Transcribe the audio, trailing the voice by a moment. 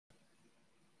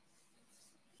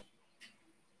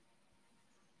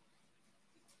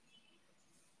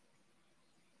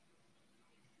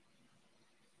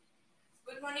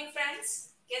Good morning friends,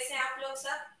 कैसे हैं आप लोग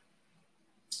सब।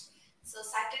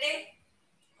 सैटरडे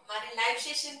हमारे लाइव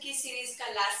सेशन की सीरीज का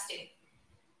लास्ट डे।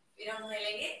 फिर हम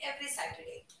मिलेंगे एवरी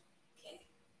सैटरडे।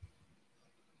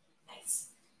 नाइस।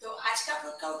 तो आज का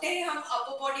वर्कआउट है, हम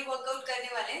अपर बॉडी वर्कआउट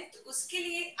करने वाले हैं। तो उसके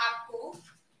लिए आपको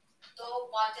तो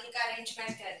बॉटल का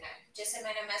अरेंजमेंट करना है, जैसे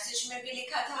मैंने मैसेज में भी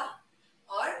लिखा था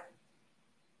और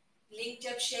लिंक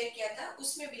जब शेयर किया था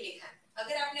उसमें भी लिखा है।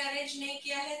 अगर आपने अरेंज नहीं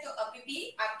किया है तो अभी भी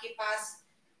आपके पास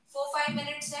 4-5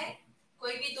 मिनट्स है।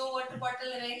 कोई भी 2 वाटर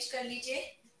बॉटल अरेंज कर लीजिए।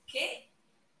 ओके,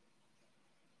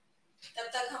 तब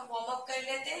तक हम वार्म अप कर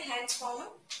लेते हैं, hands warm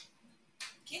up.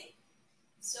 Okay,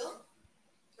 so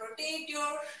rotate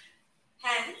your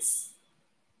hands.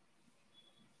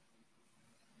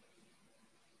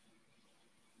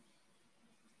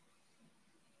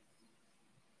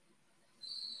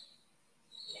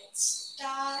 Let's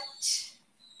start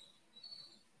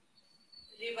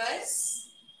reverse.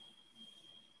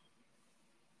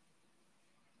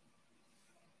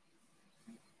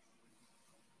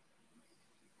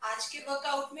 आज के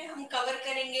वर्कआउट में हम कवर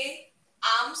करेंगे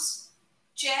arms,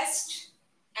 chest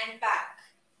and back,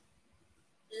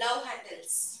 love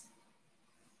handles,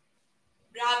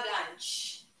 bra blanch.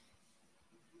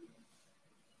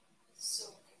 So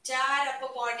entire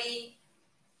upper body,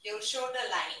 your shoulder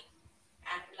line,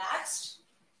 and relaxed.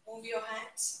 Move your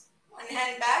hands. One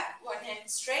hand back, one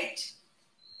hand straight.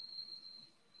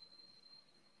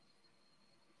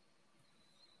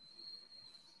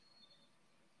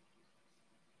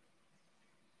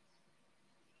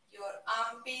 Your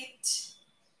armpit.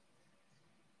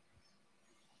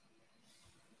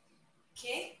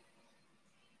 Okay.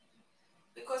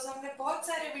 Because हमने बहुत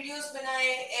सारे videos बनाए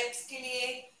abs के लिए,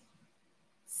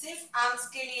 सिर्फ arms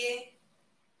के लिए,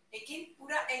 लेकिन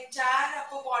पूरा एंटायर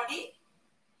अपर बॉडी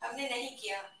हमने नहीं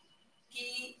किया कि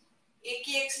एक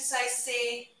ही एक्सरसाइज से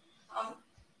हम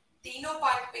तीनों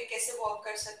पार्ट पे कैसे वॉक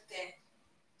कर सकते हैं।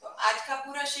 तो आज का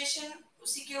पूरा सेशन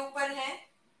उसी के ऊपर है।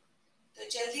 तो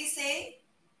जल्दी से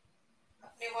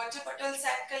अपने वाटर बॉटल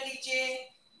सेट कर लीजिए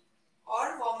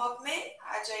और वार्म अप में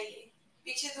आ जाइए।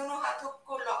 पीछे दोनों हाथों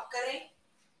को लॉक करें,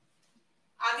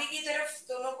 आगे की तरफ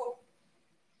दोनों को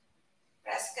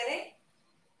प्रेस करें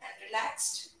एंड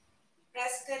रिलैक्स्ड,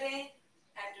 प्रेस करें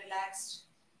एंड रिलैक्स्ड।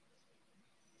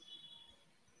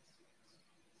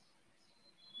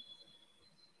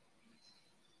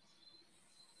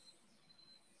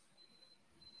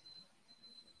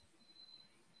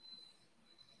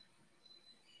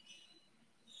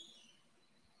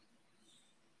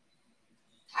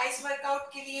 थाइस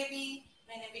वर्कआउट के लिए भी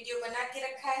मैंने वीडियो बना के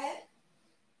रखा है।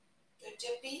 तो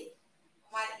जब भी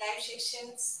हमारे लाइव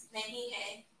सेशंस नहीं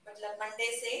है, मतलब मंडे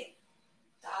से,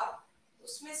 तो आप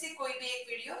उसमें से कोई भी एक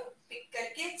वीडियो पिक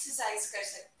करके एक्सरसाइज कर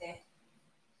सकते हैं।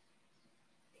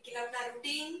 लेकिन अपना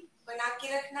रूटीन बना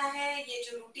के रखना है। ये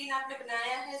जो रूटीन आपने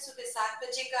बनाया है सुबह 7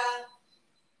 बजे का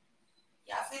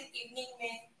या फिर इवनिंग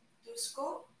में, तो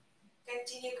उसको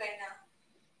कंटिन्यू करना।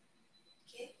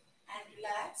 Okay, and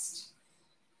relaxed.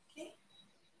 Okay,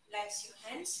 relax your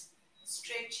hands,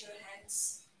 stretch your hands,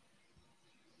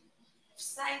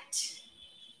 side,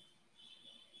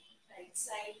 right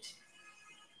side.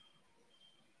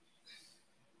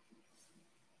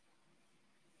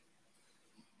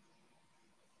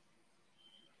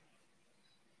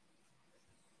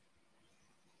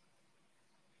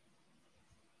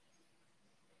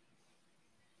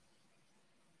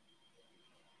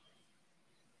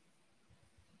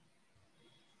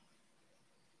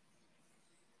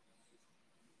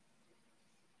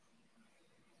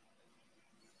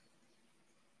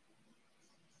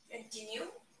 Continue.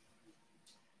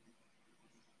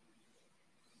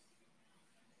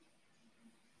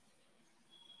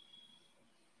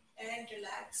 And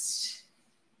relaxed.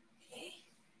 Okay.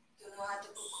 दोनों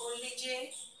हाथों को खोल लीजिए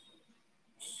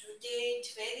and rotate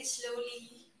very slowly.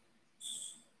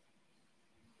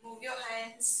 Move your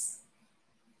hands.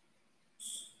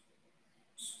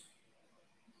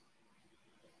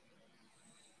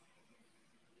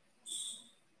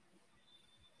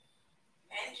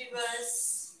 And reverse.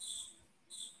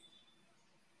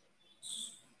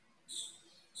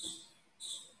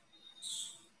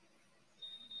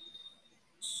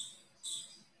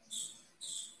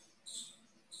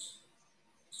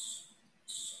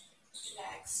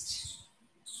 Relaxed.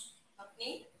 अपनी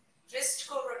wrist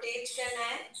को rotate करना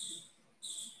है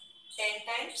 10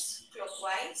 times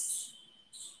clockwise.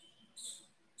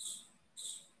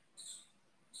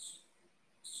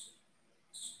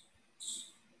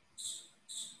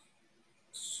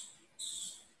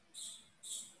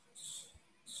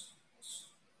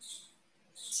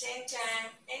 Same time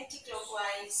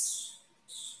anti-clockwise.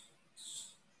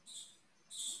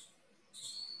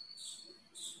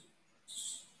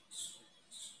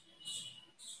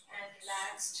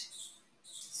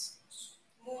 relaxed.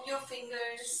 Move your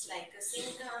fingers like a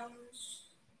singham.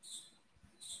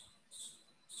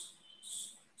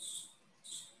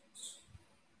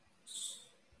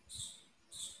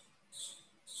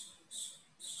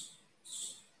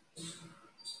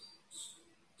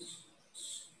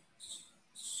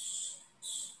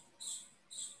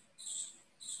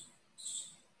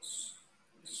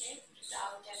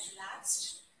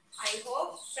 I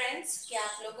hope friends कि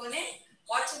आप लोगों ने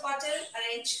वाटर बॉटल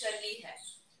अरेंज कर ली है.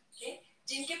 okay?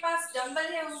 जिनके पास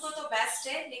डंबल है उनको तो बेस्ट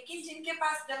है, लेकिन जिनके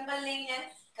पास डंबल नहीं है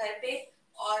घर पे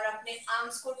और अपने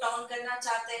आर्म्स को टाउन करना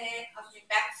चाहते हैं, अपने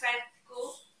बैक फैट को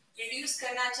रिड्यूस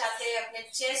करना चाहते हैं, अपने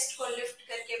चेस्ट को लिफ्ट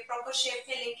करके प्रॉपर शेप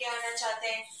में लेके आना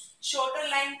चाहते हैं, शोल्डर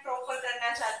लाइन प्रॉपर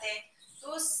करना चाहते हैं,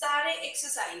 तो सारे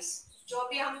एक्सरसाइज जो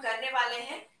भी हम करने वाले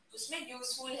हैं उसमें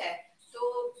यूजफुल है. तो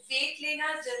वेट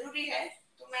लेना जरूरी है.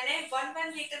 तो मैंने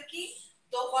 1 लीटर की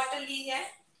 2 बॉटल ली है.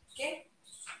 ओके,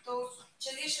 तो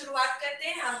चलिए शुरुआत करते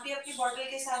हैं. आप भी अपनी बॉटल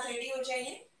के साथ रेडी हो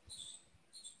जाइए.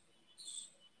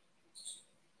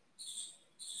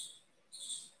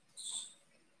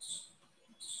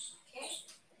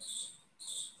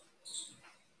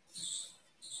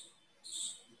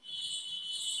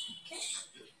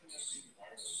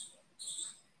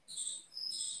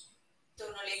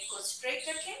 दोनों लेग को स्ट्रेट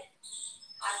रखें.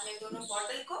 हाथ में दोनों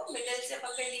बॉटल को मिडल से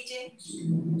पकड़ लीजिए.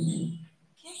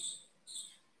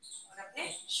 और अपने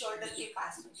शोल्डर के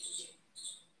पास रख लीजिए.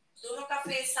 दोनों का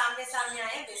फेस सामने सामने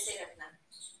आए वैसे रखना.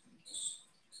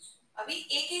 अभी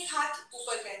एक एक हाथ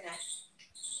ऊपर करना है.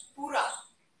 पूरा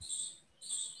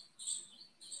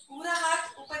पूरा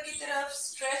हाथ ऊपर की तरफ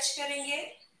स्ट्रेच करेंगे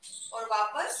और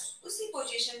वापस उसी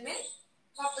पोजीशन में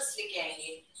वापस लेके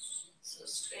आएंगे. सो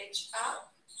stretch up.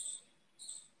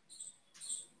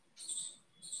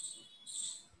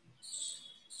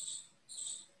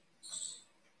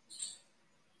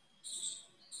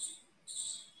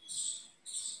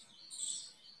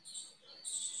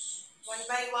 One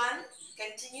by one,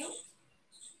 continue.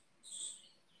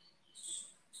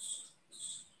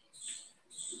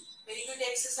 Very good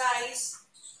exercise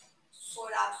for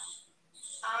our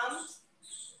arms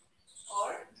or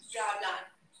jawline.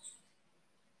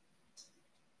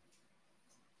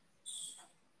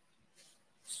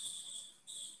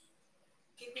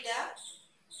 Keep it up.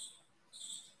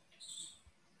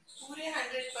 पूरे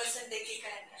 100% देके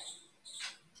करना है.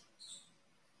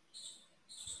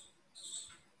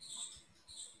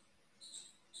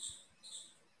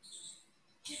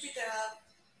 Keep it up.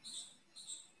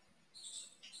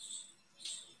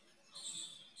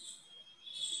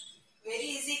 Very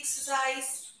easy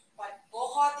exercise, but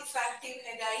बहुत effective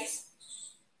है guys.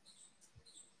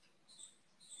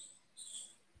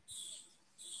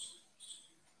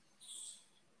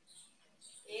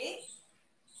 Okay,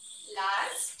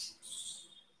 last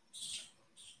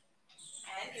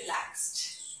and relaxed.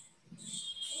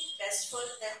 Okay, rest for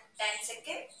the 10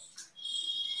 seconds.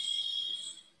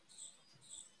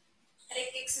 हर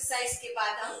एक exercise के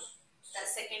बाद हम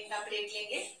 10 सेकंड का ब्रेक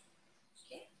लेंगे.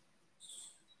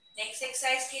 नेक्स्ट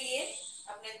एक्सरसाइज के लिए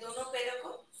अपने दोनों पैरों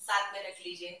को साथ में रख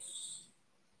लीजिए.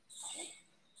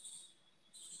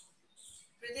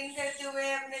 ब्रीथ इन करते हुए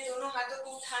अपने दोनों हाथों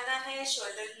को उठाना है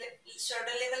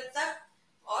शोल्डर लेवल तक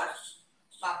और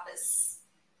वापस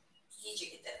नीचे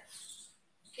की तरफ.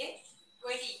 ओके,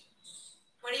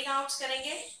 20 काउंट्स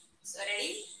करेंगे. सो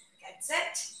रेडी, गेट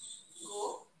सेट, गो.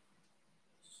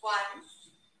 1,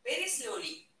 वेरी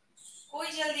स्लोली,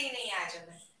 कोई जल्दी नहीं आ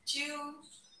जाना. 2,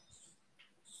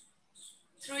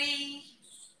 3,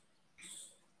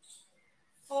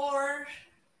 4,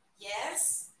 yes,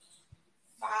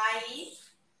 5,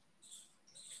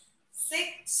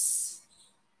 6,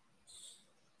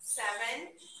 7,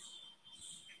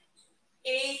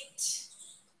 8,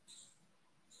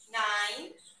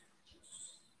 9,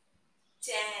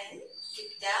 10.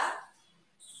 Keep it up.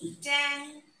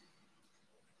 10,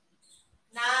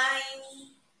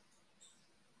 9,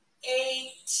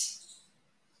 8,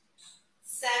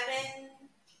 7,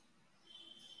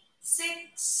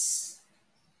 6,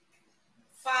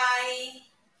 5,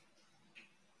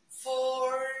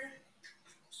 4,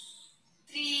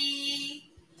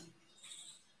 3,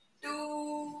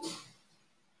 2,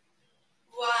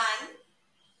 1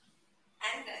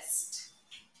 and rest.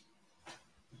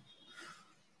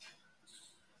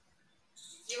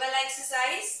 ये वाला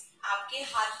एक्सरसाइज आपके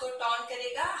हाथ को टॉन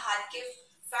करेगा. हाथ के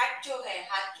फैट जो है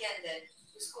हाथ के अंदर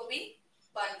उसको भी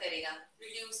बर्न करेगा,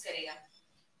 रिड्यूस करेगा.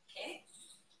 ओके,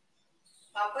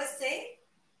 वापस से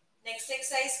नेक्स्ट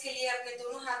एक्सरसाइज के लिए अपने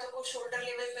दोनों हाथों को शोल्डर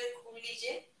लेवल पर खोल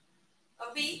लीजिए.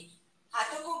 अभी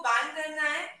हाथों को बांध करना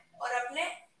है और अपने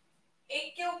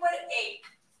एक के ऊपर एक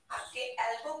आपके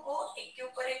एल्बो को एक के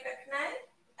ऊपर एक रखना है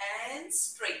एंड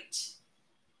स्ट्रेट।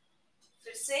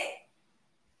 फिर से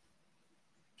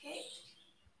ओके,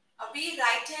 अभी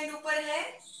राइट हैंड ऊपर है,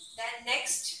 देन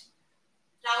नेक्स्ट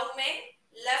राउंड में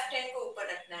लेफ्ट हैंड को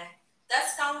ऊपर रखना है।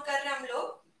 10 काउंट कर रहे हैं हम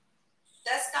लोग,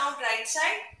 10 count right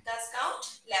side, 10 count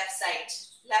left side.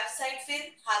 Left side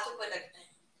फिर हाथ ऊपर रखना है।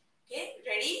 Okay,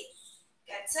 ready,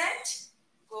 get set,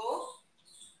 go.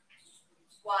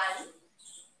 1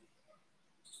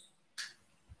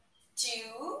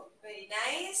 2, very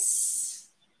nice,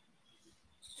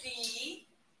 3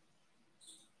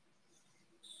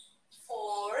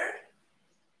 4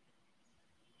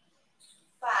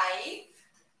 5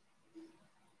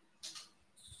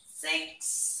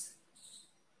 6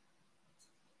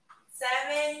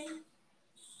 7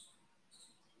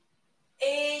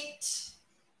 8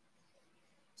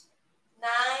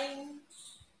 9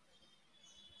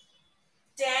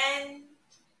 10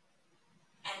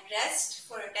 and rest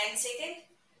for 10 second.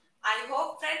 I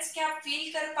hope friends कि आप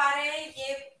फील कर पा रहे हैं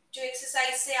ये जो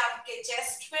एक्सरसाइज से आपके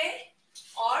चेस्ट पे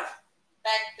और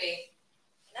बैक पे,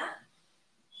 है ना।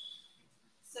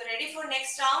 So ready for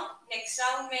next round. Next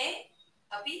round में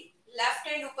अभी लेफ्ट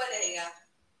हैंड ऊपर रहेगा।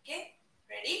 Okay,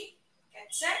 ready,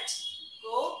 get set,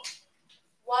 go.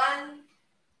 1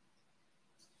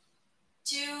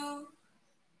 2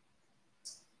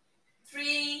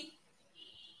 3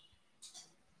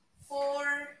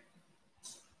 4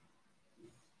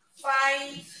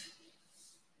 5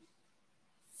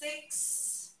 6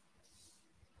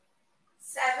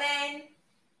 7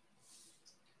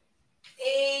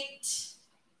 8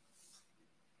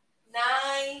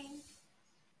 9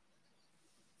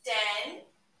 10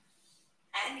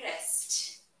 and rest.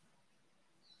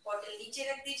 Bottle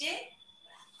नीचे रख दीजिए,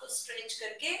 आपको स्ट्रेच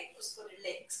करके उसको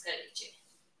रिलैक्स कर लीजिए।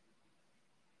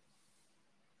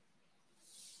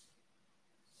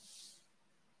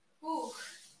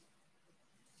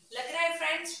 लग रहा है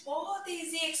फ्रेंड्स बहुत ही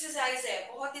इजी एक्सरसाइज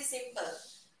है, बहुत ही सिंपल,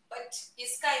 बट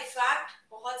इसका इफेक्ट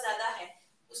बहुत ज्यादा है।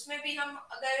 उसमें भी हम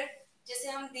अगर जैसे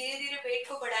हम धीरे धीरे वेट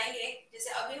को बढ़ाएंगे, जैसे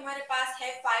अभी हमारे पास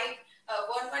है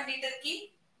 1 लीटर की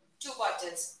 2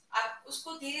 बॉटल्स, आप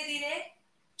उसको धीरे धीरे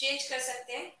चेंज कर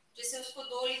सकते हैं। जैसे उसको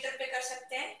 2 लीटर पे कर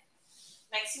सकते हैं,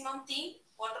 मैक्सिमम 3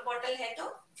 वाटर बॉटल है तो।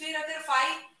 फिर अगर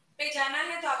 5 पे जाना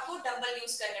है तो आपको डंबल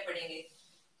यूज करने पड़ेंगे,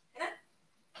 है ना।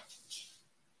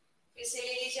 फिर से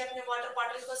ले लीजिए अपने वाटर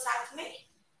बॉटल को साथ में,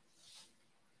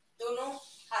 दोनों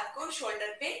हाथ को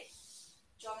शोल्डर पे,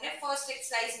 जो हमने फर्स्ट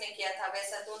एक्सरसाइज में किया था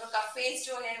वैसा, दोनों का फेस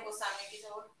जो है वो सामने की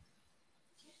तरफ।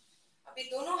 अभी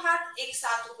दोनों हाथ एक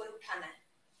साथ ऊपर उठाना है।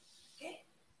 Okay,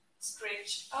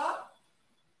 stretch up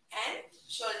and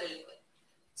shoulder level,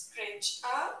 stretch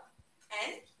up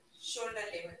and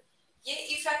shoulder level. ये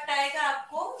इफेक्ट आएगा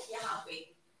आपको यहाँ पे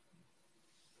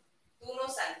दोनों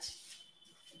side.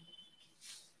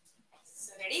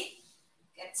 So ready,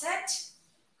 get set,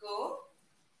 go।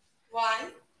 1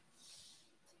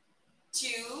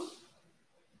 2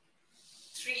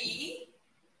 3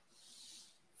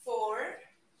 4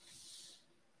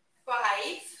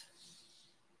 5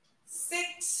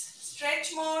 6,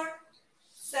 stretch more,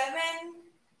 7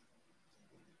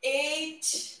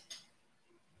 8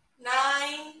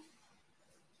 9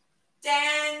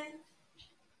 10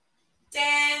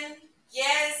 10,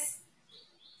 yes,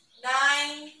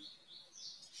 9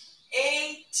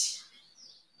 8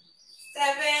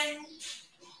 7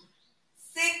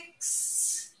 6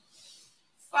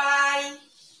 5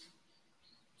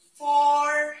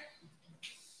 4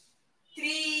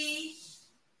 3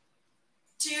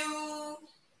 2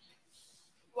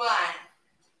 1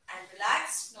 and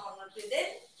relax, normal breathe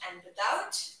in and breathe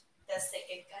out। 10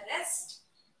 second का रेस्ट।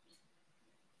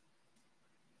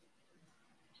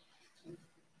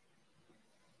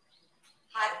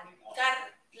 हाथ का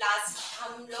last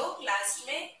हम लोग लास्ट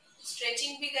में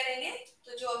स्ट्रेचिंग भी करेंगे,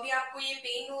 तो जो अभी आपको ये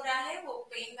पेन हो रहा है वो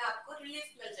पेन में आपको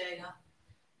रिलीफ मिल जाएगा।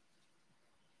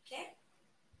 Okay,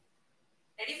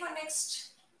 ready for next,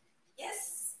 yes.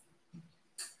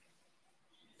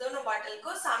 दोनों बॉटल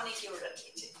को सामने की ओर रख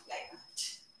लीजिए लाइक दैट।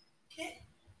 ओके,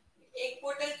 एक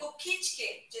बोतल को खींच के,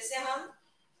 जैसे हम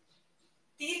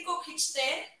तीर को खींचते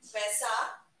हैं वैसा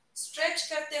स्ट्रेच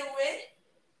करते हुए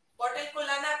बॉटल को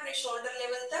लाना अपने शोल्डर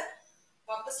लेवल तक,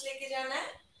 वापस लेके जाना है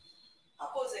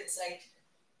opposite side.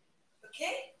 Okay,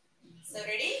 so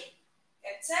ready,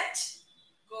 get set,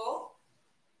 गो।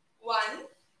 1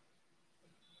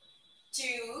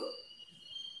 2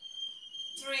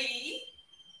 3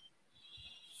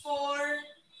 4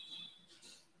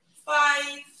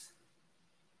 5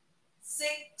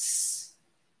 6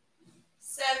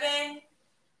 7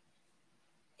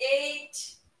 8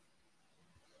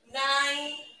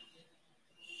 9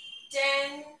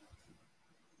 10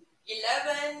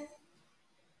 11,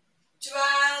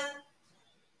 12,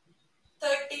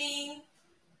 13,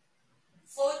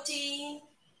 14,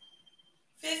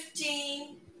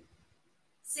 15,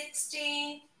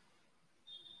 16,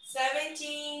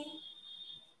 17,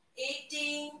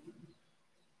 18,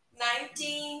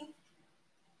 19,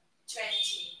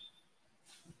 20.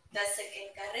 10 सेकेंड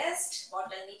का रेस्ट.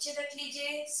 बॉटल नीचे रख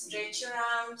लीजिए. Stretch your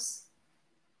arms.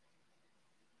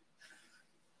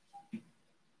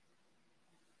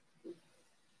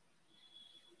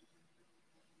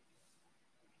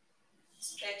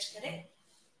 स्ट्रेच करें.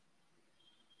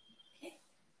 Okay.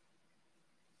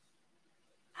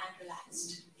 And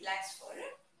relaxed. Relax for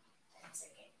 10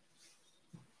 seconds.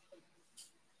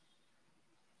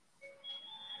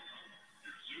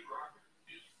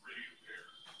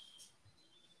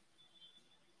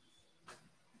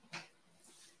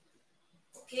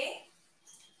 Okay.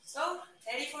 So,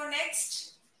 ready for next?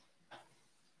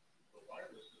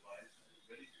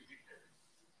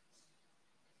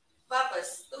 वापस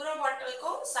दोनों बॉटल को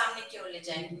सामने की ओर ले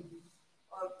जाएं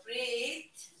और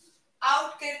ब्रीथ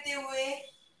आउट करते हुए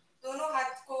दोनों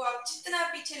हाथ को आप जितना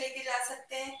पीछे लेके जा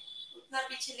सकते हैं उतना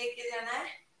पीछे लेके जाना है.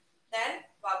 देन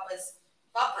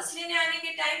वापस लेने आने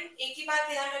के टाइम एक ही बात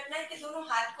ध्यान रखना है कि दोनों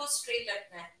हाथ को स्ट्रेट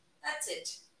रखना है. That's it.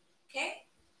 Okay.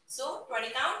 So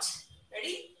 20 count.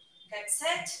 Ready, get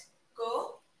set, go.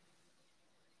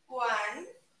 1,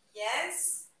 yes,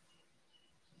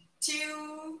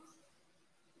 2,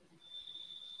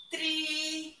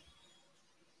 3,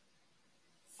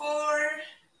 4,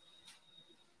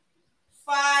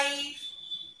 5,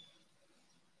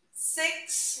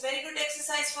 6. Very good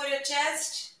exercise for your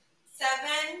chest.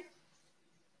 7,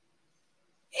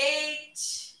 8,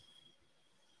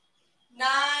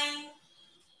 9,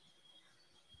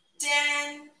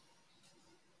 10,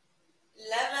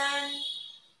 11,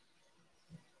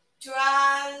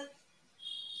 12,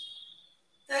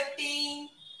 13,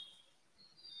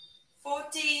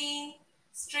 14.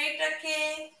 Straight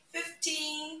रखें.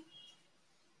 15,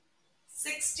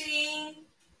 16,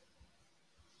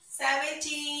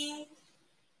 17,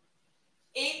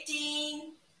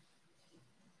 18,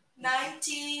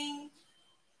 19,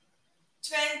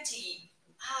 20.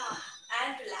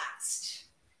 And relaxed.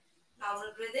 Now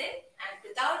we'll breathe in and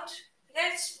breathe out.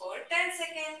 Rest for 10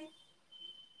 seconds.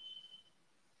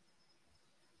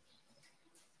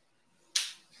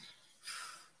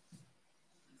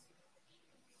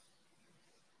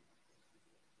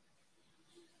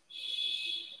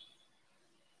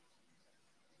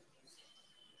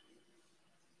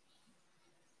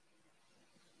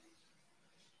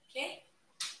 Okay.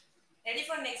 Ready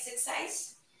for next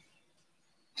exercise?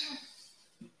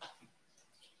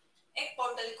 एक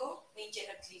bottle को नीचे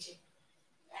रख लीजिए,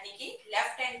 यानी कि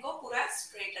left hand को पूरा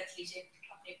स्ट्रेट रख लीजिए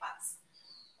अपने पास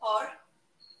और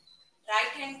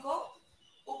राइट हैंड को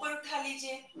ऊपर उठा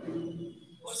लीजिए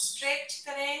और स्ट्रेच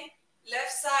करें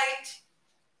लेफ्ट साइड.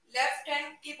 लेफ्ट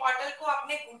हैंड की बॉटल को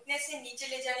अपने घुटने से नीचे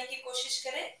ले जाने की कोशिश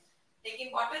करें,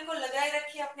 लेकिन बॉटल को लगाए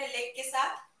रखिए अपने लेग के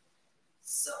साथ.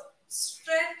 सो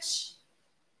stretch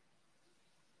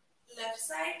left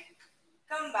side,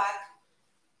 come back,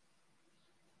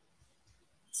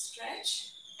 stretch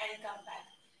and come back.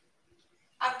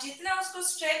 आप जितना उसको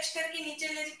स्ट्रेच करके नीचे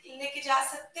लेके जा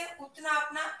सकते हैं उतना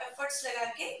अपना एफर्ट्स लगा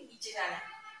के नीचे जाना है.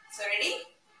 So ready,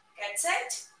 get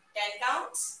set, 10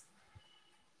 counts.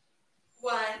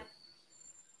 1,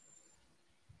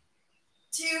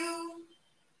 2,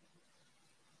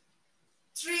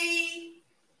 3,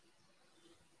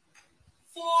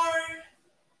 4,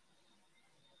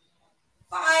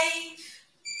 5.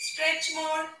 Stretch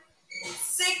more.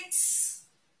 6,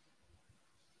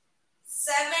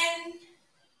 7,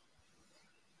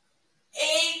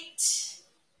 8,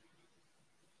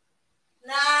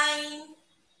 9,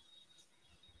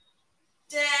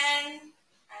 10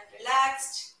 and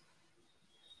relaxed.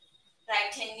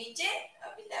 Right hand नीचे,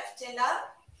 अभी left hand up.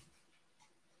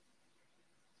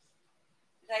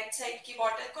 Right side की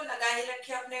बॉटल को लगा ही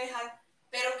रखिए अपने हाथ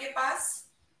पैरों के पास.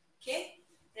 Okay,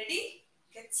 ready,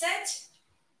 get set,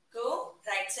 go.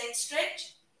 Right side stretch.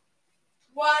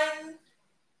 1,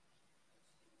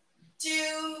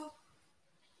 2,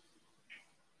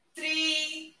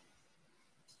 3,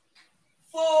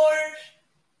 4,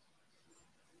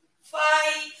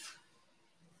 5,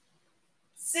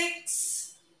 6,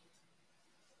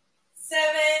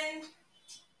 7,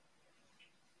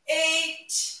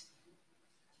 8,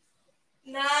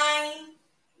 9,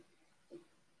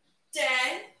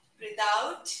 10. Breathe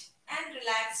out and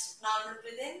relax. Normal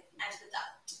breathe in and breathe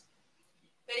out.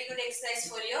 Very good exercise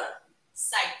for your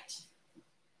side.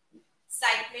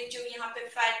 Side में जो यहाँ पे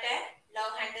फैट है,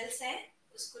 लव हैंडल्स हैं,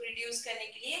 उसको रिड्यूस करने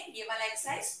के लिए ये वाला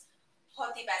एक्सरसाइज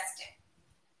बहुत ही बेस्ट है.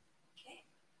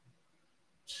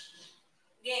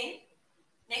 अगेन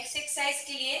नेक्स्ट एक्सरसाइज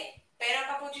के लिए पैरों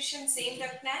का पोजीशन सेम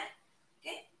रखना है.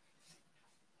 ओके,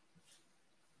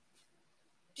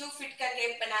 2 फीट का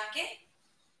गैप बना के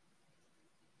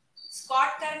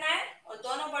स्क्वाट करना है और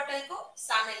दोनों बॉटल को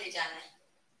सामने ले जाना है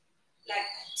लाइक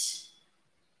दैट.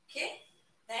 ओके,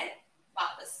 देन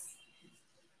वापस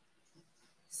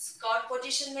स्क्वाट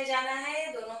पोजीशन में जाना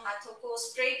है. दोनों हाथों को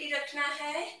स्ट्रेट ही रखना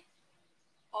है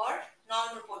और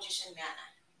नॉर्मल पोजीशन में आना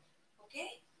है. ओके,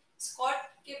 स्क्वाट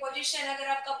के पोजीशन अगर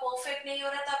आपका परफेक्ट नहीं हो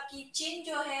रहा तो आपकी चिन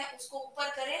जो है उसको ऊपर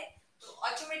करें तो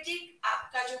ऑटोमेटिक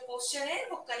आपका जो पोस्चर है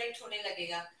वो करेक्ट होने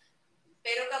लगेगा.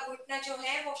 पैरों का घुटना जो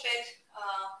है वो पैर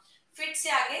फिट से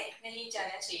आगे नहीं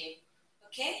जाना चाहिए.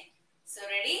 Okay, so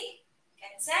ready,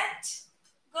 get set,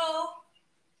 go.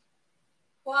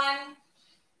 1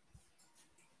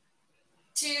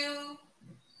 2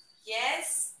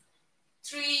 yes,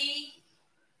 3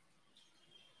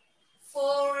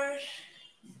 4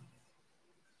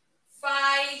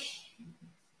 5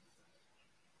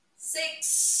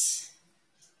 6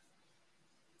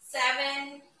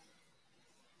 7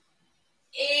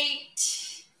 8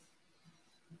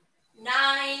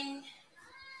 9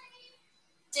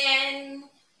 10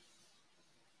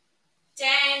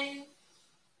 10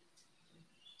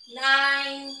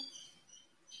 9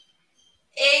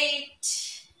 8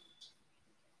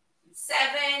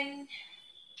 7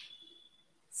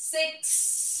 6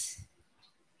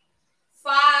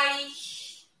 5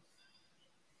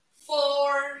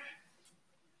 4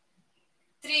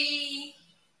 3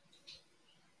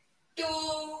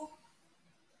 2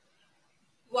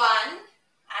 1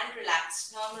 and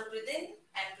relax. Normal breathe in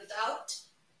and breathe out.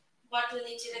 Bottle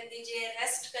नीचे रख दीजिए,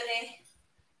 रेस्ट करें,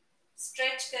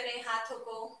 स्ट्रेच करें हाथों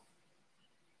को.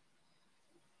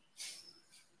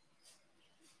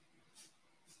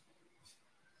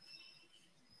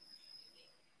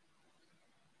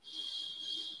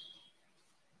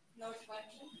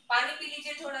 पानी पी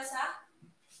लीजिए थोड़ा सा.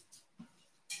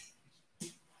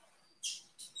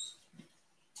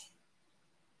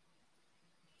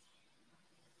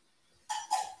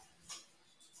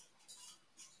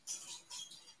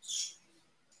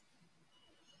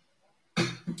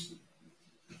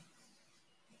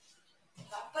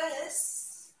 वापस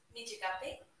नीचे का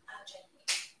पे आ जाइए.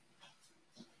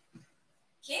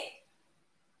 ओके,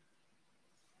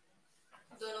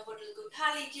 दोनों बोतल को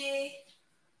उठा लीजिए.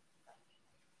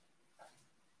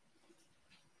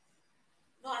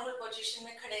 नॉर्मल पोजीशन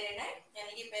में खड़े रहना है,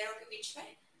 यानी कि पैरों के बीच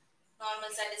में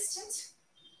नॉर्मल सा डिस्टेंस.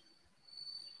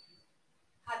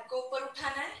 हाथ को ऊपर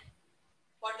उठाना है,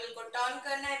 बॉटल को टर्न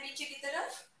करना है पीछे की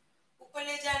तरफ, ऊपर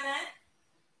ले जाना है,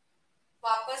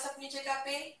 वापस अपनी जगह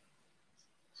पे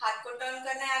हाथ को टर्न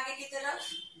करना है आगे की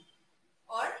तरफ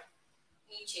और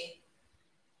नीचे.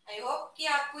 आई होप कि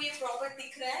आपको ये प्रॉपर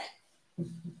दिख रहा है.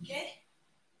 ओके,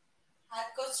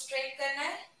 हाथ को स्ट्रेट करना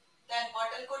है, देन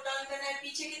बॉटल को टर्न करना है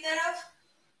पीछे की तरफ,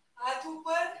 हाथ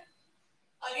ऊपर,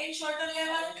 again shoulder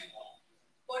level,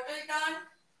 bottle turn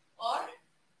और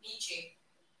नीचे.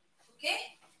 Okay,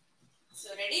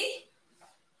 so ready,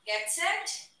 get set,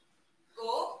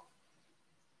 गो.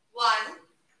 1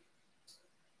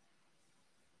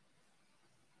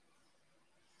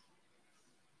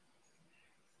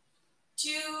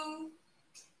 2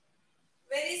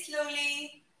 very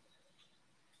slowly,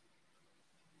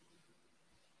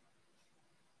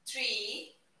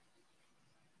 3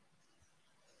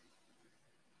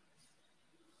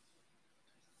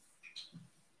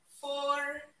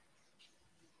 4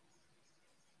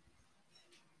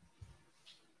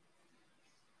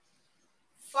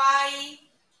 5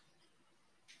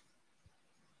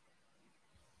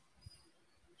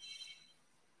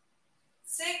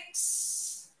 6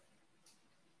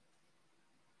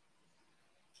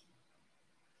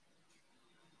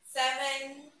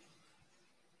 7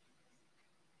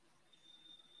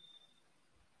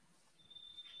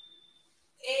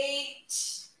 8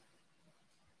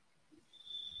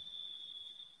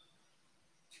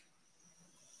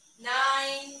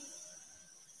 9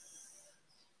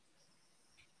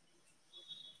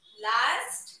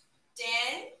 last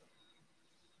 10.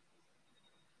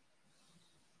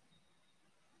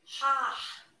 हाँ,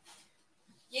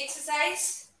 ये एक्सरसाइज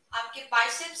आपके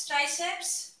बाइसेप्स, ट्राइसेप्स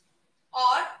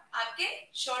और आपके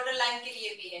शोल्डर लाइन के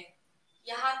लिए भी है.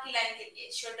 यहाँ की लाइन के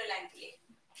लिए, शोल्डर लाइन के लिए.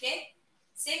 Okay,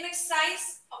 same exercise,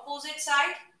 opposite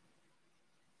side.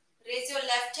 Raise your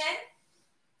left hand,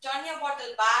 turn your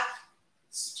bottle back,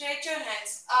 stretch your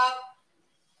hands up,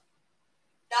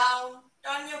 down,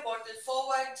 turn your bottle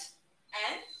forward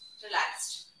and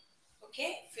relaxed.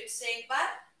 Okay, फिर से एक बार.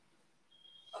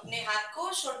 अपने हाथ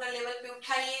को शोल्डर लेवल पे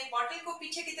उठाइए, बॉटल को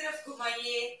पीछे की तरफ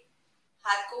घुमाइए,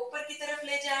 हाथ को ऊपर की तरफ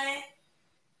ले जाएं,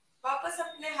 वापस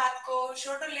अपने हाथ को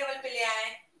शोल्डर लेवल पे ले आए,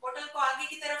 बोतल को आगे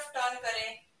की तरफ टर्न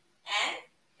करें एंड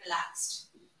रिलैक्स्ड।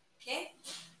 ओके,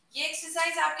 ये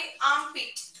एक्सरसाइज आपके आर्म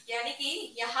पिट यानी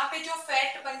कि यहाँ पे जो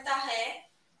फैट बनता है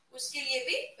उसके लिए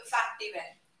भी इफेक्टिव है।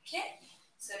 Okay,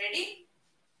 so ready,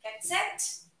 get set,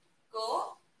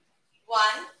 go.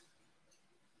 1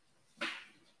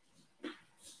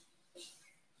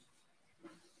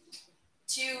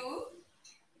 2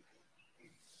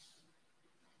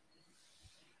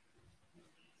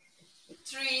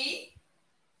 3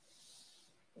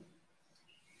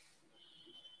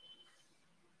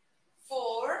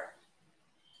 4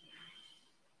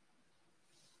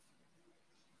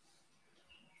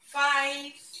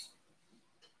 5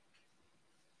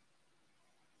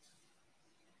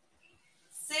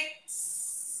 6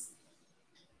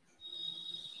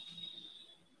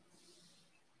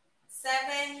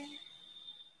 7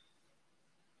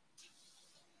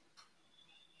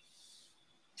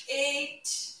 8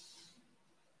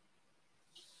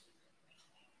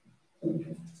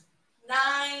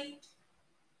 9,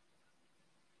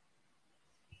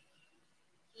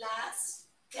 last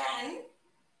 10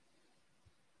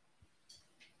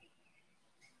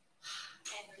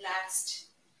 and relaxed।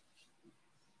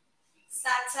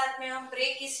 साथ साथ में हम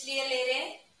ब्रेक इसलिए ले रहे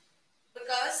हैं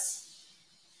बिकॉज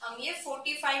हम ये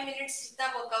 45 मिनट्स जितना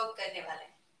वर्कआउट करने वाले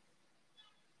हैं।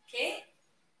 ओके,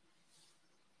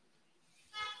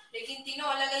 लेकिन तीनों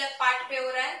अलग अलग पार्ट पे हो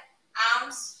रहा है,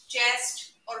 आर्म्स,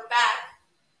 चेस्ट और बैक,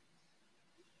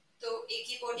 तो एक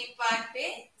ही बॉडी पार्ट पे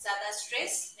ज्यादा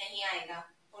स्ट्रेस नहीं आएगा।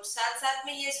 और साथ साथ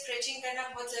में ये स्ट्रेचिंग करना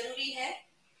बहुत जरूरी है,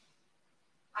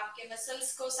 आपके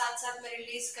मसल्स को साथ साथ में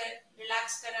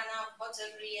रिलैक्स कराना बहुत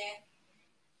जरूरी है।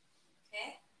 ओके,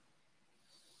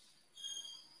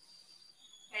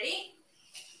 रेडी,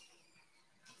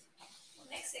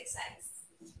 नेक्स्ट एक्सरसाइज,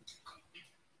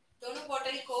 दोनों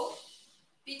बॉटल को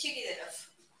पीछे की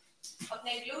तरफ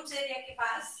अपने ग्लूट्स एरिया के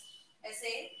पास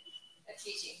ऐसे रख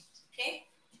लीजिए। ओके,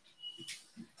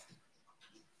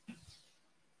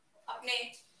 अपने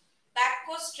बैक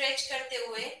को स्ट्रेच करते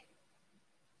हुए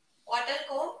बॉटल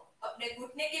को अपने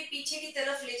घुटने के पीछे की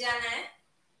तरफ ले जाना है,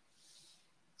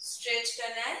 स्ट्रेच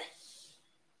करना है।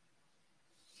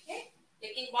 ओके,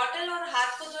 लेकिन बॉटल और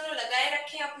हाथ को दोनों लगाए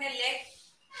रखें अपने लेग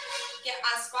के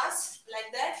आसपास,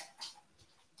 लाइक दैट।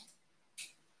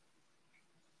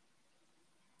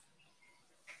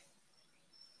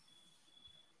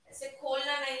 ऐसे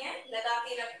खोलना नहीं है, लगा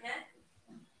के रखना है।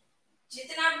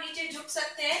 जितना आप नीचे झुक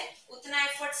सकते हैं उतना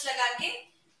एफर्ट्स लगा के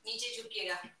नीचे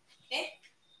झुकिएगा। Okay,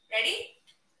 ready,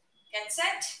 get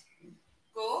set,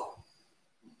 go.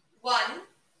 1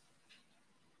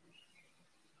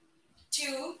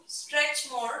 2 stretch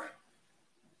more,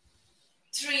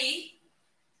 3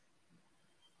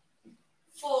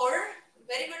 4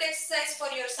 very good exercise for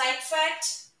your side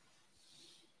fat,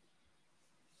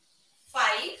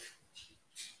 5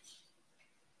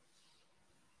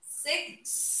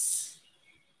 6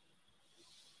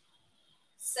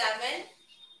 7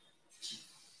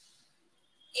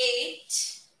 8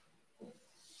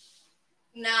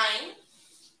 9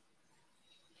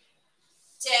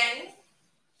 10,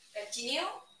 continue,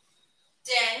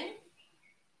 10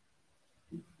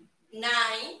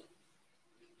 9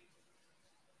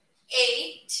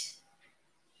 8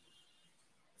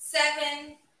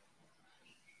 7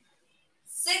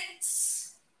 6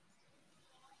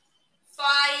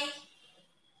 5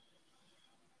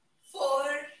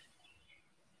 4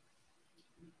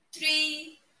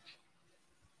 3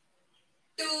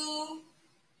 2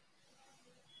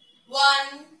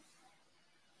 1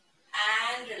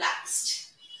 and relaxed।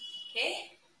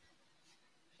 Okay,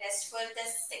 rest for the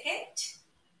second,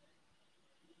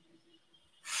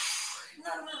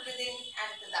 normal breathe in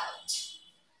and breathe out।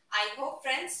 I hope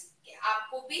friends कि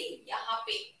आपको भी यहाँ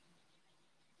पे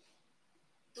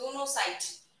दोनों side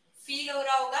feel हो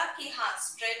रहा होगा कि हाँ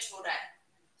स्ट्रेच हो रहा है,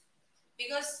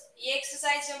 बिकॉज ये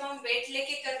एक्सरसाइज जब हम वेट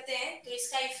लेके करते हैं तो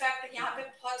इसका इफेक्ट यहाँ पे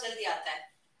बहुत जल्दी आता है।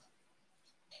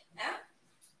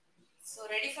 So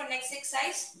ready for next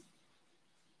exercise.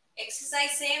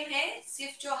 Exercise same है,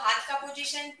 सिर्फ जो हाथ का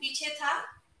पोजीशन पीछे था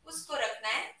उसको रखना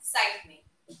है साइड में।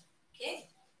 ओके,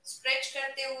 स्ट्रेच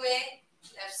करते हुए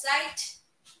left side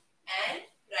and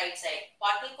right side,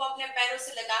 bottle को अपने पैरों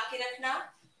से लगा के रखना।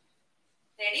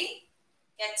 रेडी,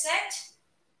 गेट सेट,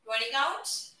 20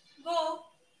 काउंट्स, गो।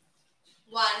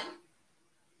 1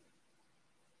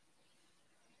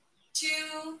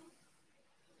 2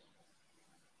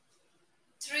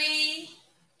 3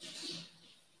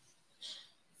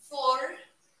 4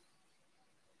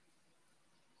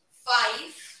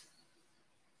 5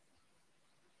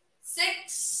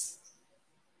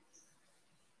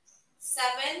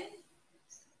 7,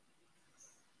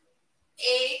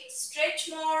 8, stretch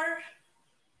more,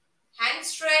 hand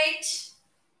straight,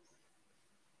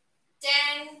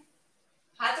 10,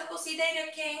 हाथों को सीधा ही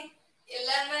रखें,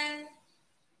 11,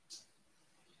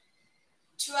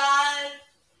 12,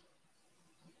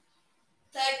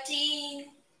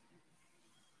 13,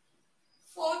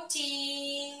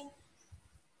 14,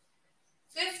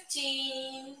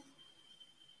 15,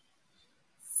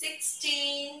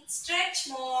 16, stretch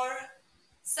more,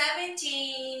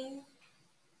 17,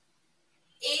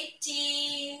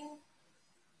 18,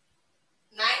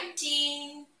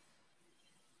 19,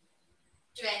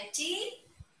 20,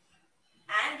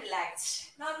 and relax.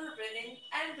 Normal breathing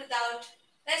and without.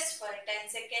 Rest for 10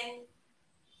 seconds.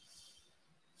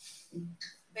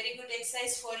 Very good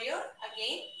exercise for your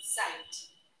again side.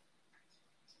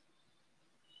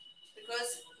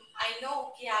 Because I know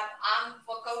कि आप आर्म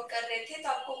वर्कआउट कर रहे थे तो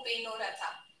आपको पेन हो रहा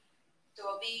था. तो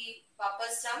अभी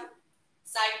वापस हम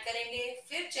साइड करेंगे,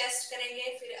 फिर चेस्ट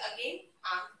करेंगे, फिर again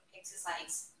arm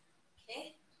exercise. Okay,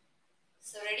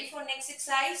 so ready for next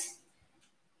exercise.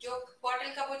 जो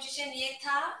बॉटल का पोजीशन ये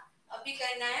था, अभी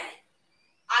करना है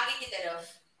आगे की तरफ.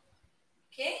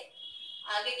 ओके,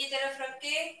 आगे की तरफ रख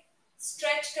के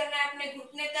स्ट्रेच करना है अपने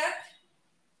घुटने तक.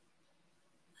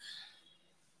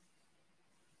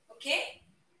 Okay,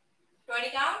 20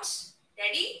 counts.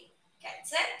 Ready, get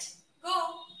set, go.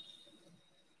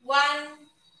 1,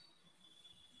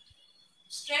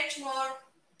 stretch more.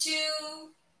 2,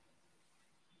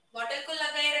 bottle को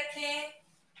लगाए रखें.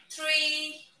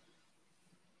 3,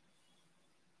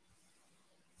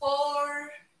 4,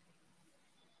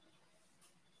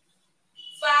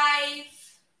 5,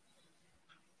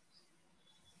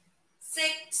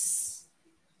 6,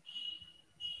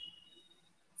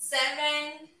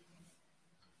 7,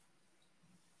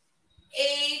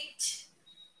 8,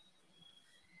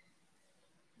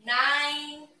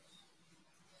 9,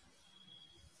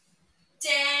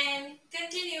 10.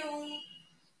 Continue.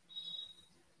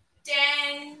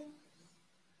 10,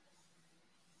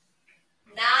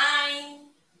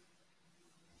 9,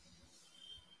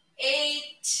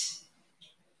 8,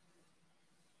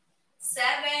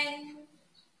 7,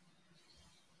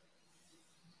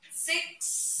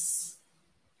 6,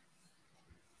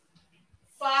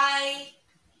 5,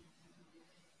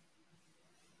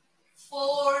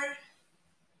 4,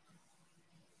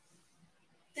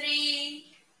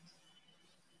 3,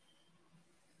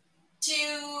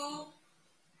 2,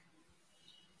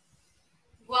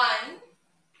 1,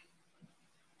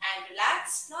 and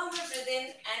relax. Normal breathe in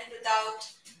and breathe out.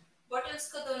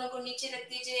 Bottles को दोनों को नीचे रख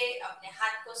दीजिए. अपने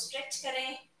हाथ को स्ट्रेच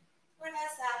करें थोड़ा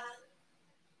सा.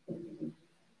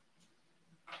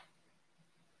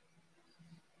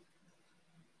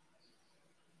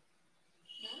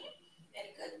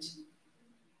 Very good.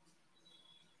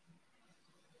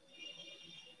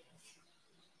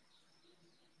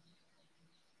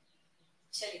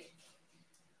 चलिए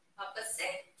वापस से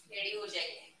रेडी हो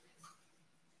जाइए.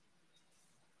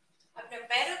 अपने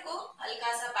पैरों को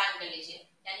हल्का सा बैंड कर लीजिए,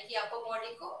 यानी कि आपको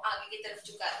बॉडी को आगे की तरफ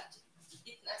झुका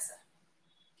लीजिए, इतना सा.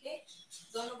 ओके,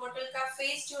 दोनों बोतल का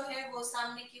फेस जो है वो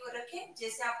सामने की ओर रखें.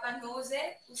 जैसे आपका नोज है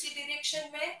उसी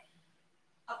डायरेक्शन में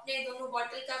अपने दोनों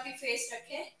बोतल का भी फेस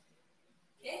रखें.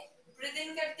 ओके, ब्रीथ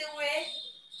इन करते हुए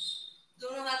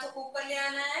दोनों हाथों को ऊपर ले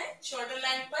आना है शोल्डर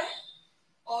लाइन पर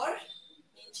और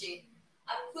नीचे.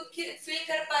 आप खुद फील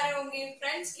कर पा रहे होंगे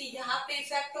फ्रेंड्स कि यहाँ पे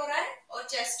इफेक्ट हो रहा है और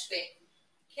चेस्ट पे.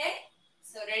 Okay,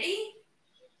 so ready,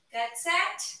 get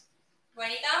set,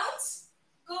 20 counts,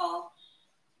 go.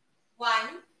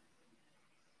 1,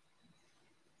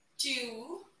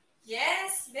 2,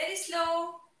 yes, very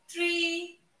slow.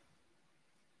 3,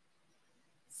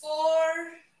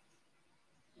 4,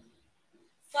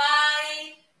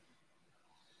 5,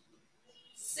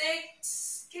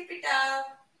 6, keep it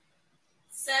up.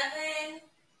 7,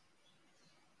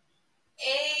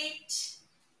 8,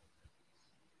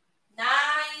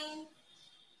 9,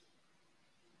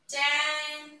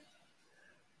 10,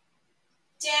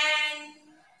 10,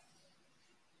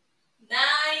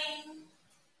 9,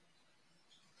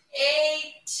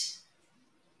 8,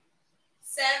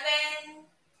 7,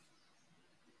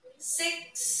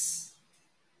 6,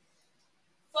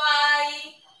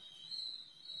 5,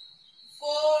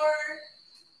 4,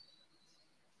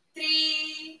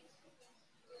 3,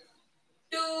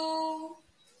 2,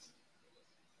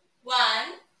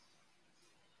 1,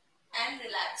 and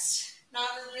relaxed.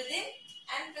 Normal breathe in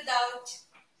and breathe out.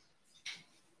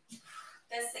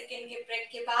 10 second के ब्रेक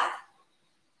के बाद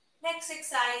नेक्स्ट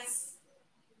एक्सरसाइज.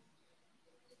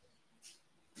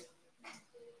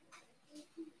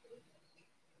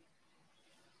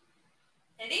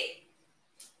 रेडी,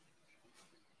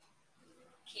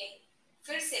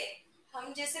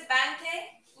 जैसे बैंड थे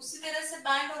उसी तरह से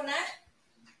बैंड होना है।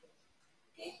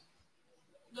 okay?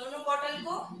 दोनों बॉटल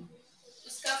को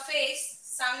उसका फेस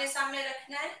सामने सामने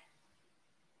रखना है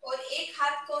और एक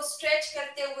हाथ को स्ट्रेच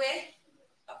करते हुए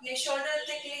अपने शोल्डर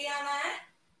तक ले आना है,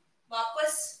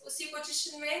 वापस उसी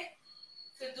पोजीशन में।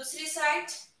 फिर दूसरी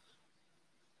साइड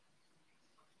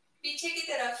पीछे की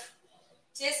तरफ,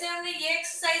 जैसे हमने ये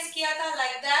एक्सरसाइज किया था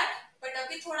लाइक दैट, बट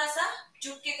अभी थोड़ा सा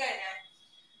झुक के करना है।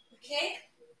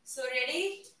 Okay, so ready,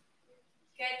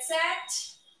 get set,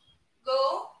 go.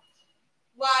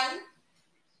 1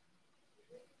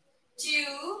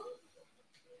 2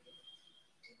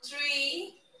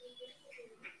 3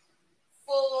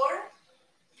 4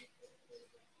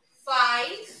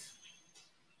 5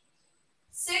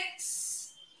 6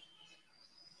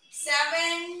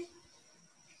 7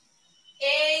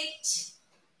 8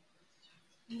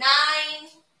 9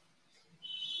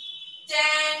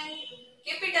 10,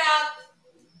 keep it up,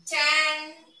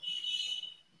 10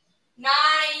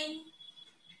 9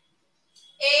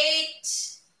 8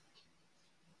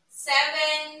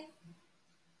 7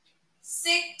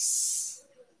 6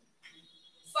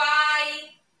 5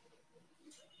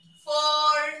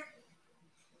 4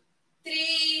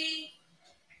 3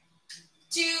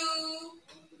 2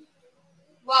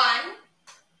 1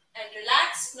 and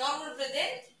relax. Normal breathe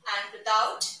in and breathe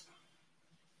out.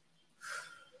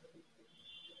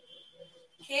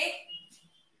 Okay,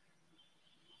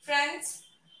 friends,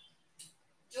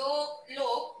 जो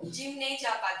लोग जिम नहीं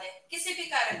जा पाते किसी भी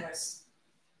कारणवश,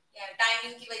 या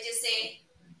टाइमिंग की वजह से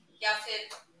या फिर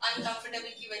अनकंफर्टेबल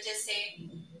की वजह से,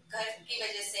 घर की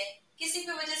वजह से, किसी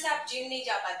भी वजह से आप जिम नहीं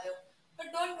जा पाते हो,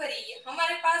 बट डोंट वरी,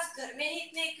 हमारे पास घर में ही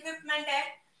इतने इक्विपमेंट है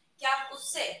कि आप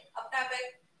उससे अपना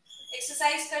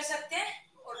एक्सरसाइज कर सकते हैं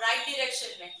और राइट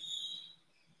डायरेक्शन में।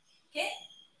 ओके,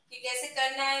 कि कैसे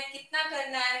करना है, कितना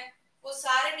करना है, वो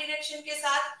सारे डायरेक्शन के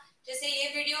साथ। जैसे ये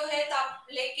वीडियो है तो आप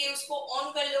लेके उसको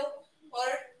ऑन कर लो और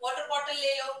वाटर बॉटल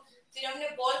ले लो। फिर हमने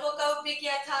बॉल वर्कआउट भी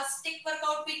किया था, स्टिक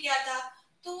वर्कआउट भी किया था,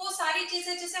 तो वो सारी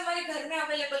चीजें जैसे हमारे घर में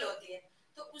अवेलेबल होती है,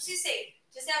 तो उसी से,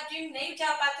 जैसे आप जिम नहीं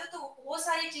जा पाते तो वो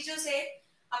सारी चीजों से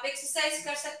आप एक्सरसाइज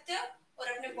कर सकते हो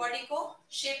और अपने बॉडी को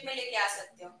शेप में लेके आ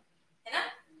सकते हो, है ना।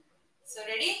 So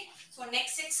ready for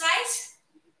next exercise.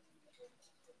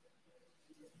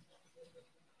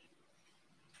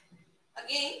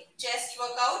 Again chest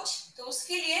workout, तो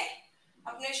उसके लिए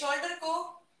अपने शोल्डर को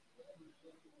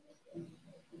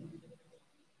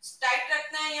टाइट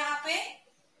रखना है यहाँ पे।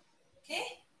 ओके,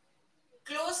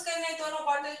 क्लोज करना है दोनों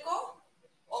बॉटल को,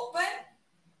 open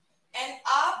and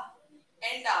up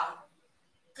and down,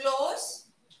 close,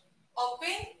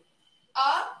 open,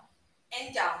 up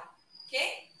and down. Okay,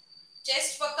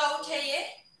 chest workout है ये।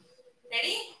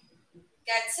 Ready,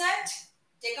 get set,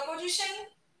 take a position,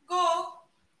 go.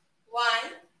 1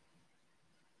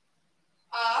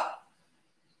 up,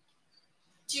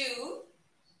 2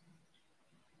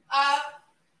 up,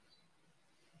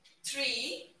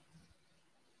 3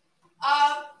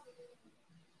 up,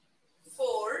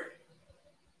 4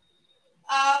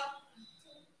 up,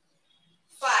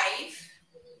 5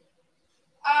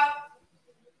 up,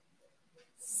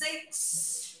 6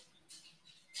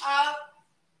 up,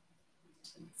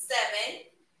 7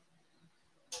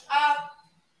 up,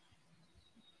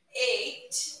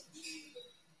 8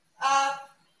 up,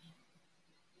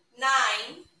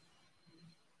 9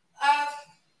 up,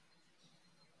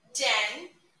 10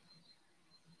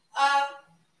 up,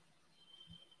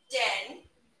 10,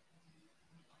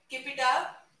 keep it up,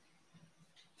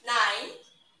 9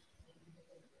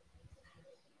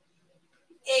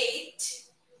 8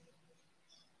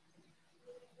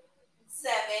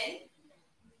 7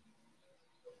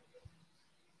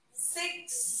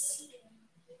 6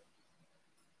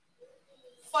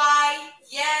 5,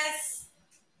 yes,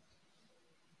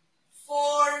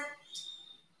 4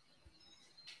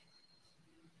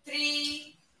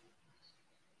 3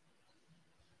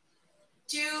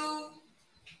 2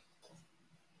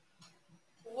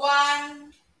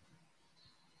 1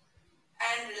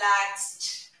 and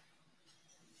relaxed.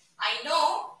 I know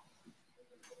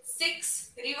 6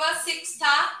 reverse 6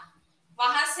 था,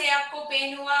 वहां से आपको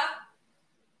pen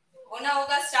होना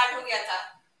होगा, start हो गया था,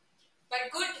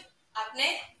 बट गुड, आपने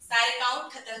सारे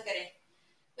काउंट खत्म करे।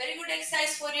 Very good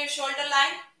exercise for your shoulder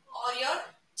line और योर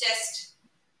चेस्ट।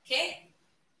 ओके,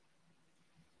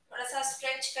 थोड़ा सा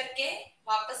स्ट्रेच करके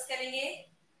वापस करेंगे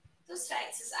दूसरा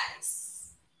एक्सरसाइज।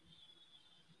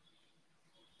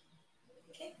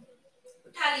 ओके,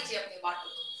 उठा लीजिए अपने बॉटल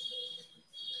को।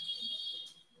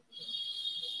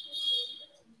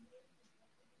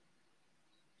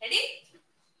 रेडी,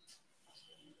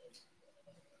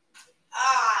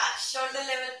 शोल्डर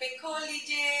लेवल पे खोल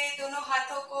लीजिए दोनों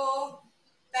हाथों को,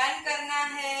 बेंड करना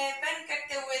है. बेंड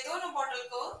करते हुए दोनों बॉटल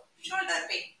को शोल्डर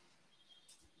पे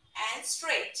and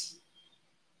straight.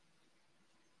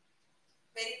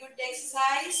 Very good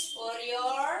exercise for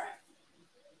your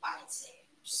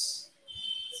biceps.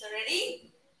 So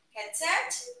ready? Get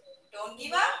set. Don't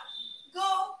give up.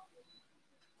 Go.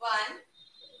 1,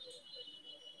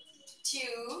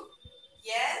 2,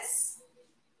 yes.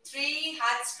 3,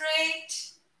 heart straight.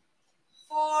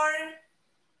 4,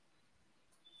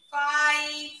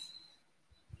 5,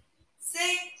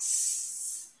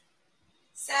 6,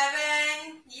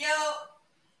 7,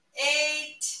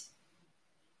 8,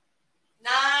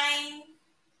 9,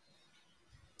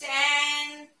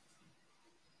 10,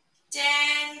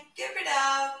 10, keep it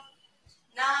up.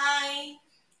 9,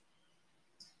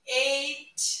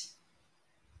 8,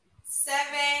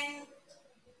 7,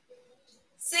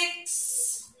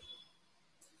 6,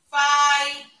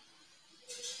 5,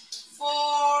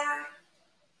 4,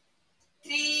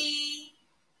 3,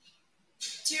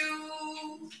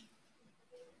 2,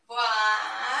 1,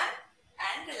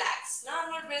 and relax.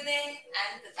 Normal breathing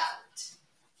and without.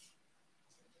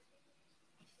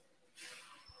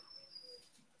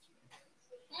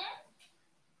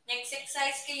 Next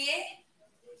exercise के लिए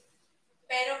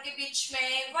पैरों के बीच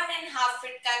में 1.5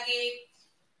 feet का gap.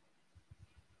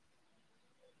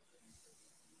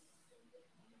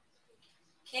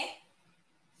 Okay.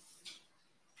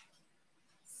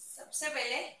 सबसे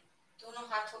पहले दोनों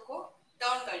हाथों को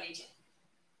डाउन कर लीजिए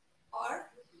और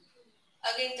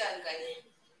अगेन टर्न करिए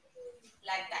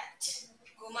लाइक दैट.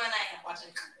 घुमाना है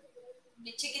बॉटल को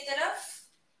नीचे की तरफ,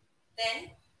 देन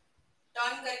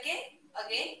टर्न करके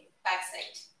अगेन बैक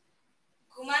साइड.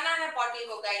 घुमाना है बॉटल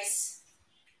को गाइस.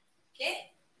 ओके.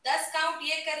 10 काउंट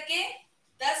ये करके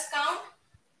 10 काउंट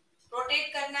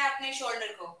रोटेट करना है अपने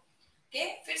शोल्डर को. ओके.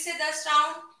 फिर से 10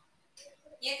 राउंड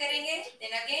ये करेंगे,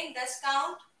 then again 10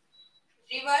 count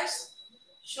reverse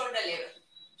shoulder level,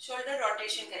 shoulder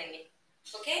rotation करेंगे.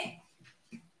 ओके.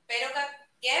 पैरों का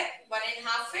gap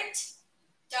 1.5 feet.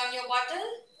 Turn your bottle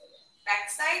back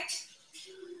side.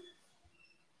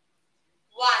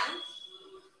 1,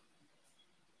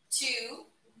 2,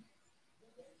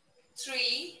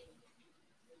 3,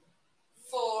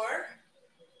 4,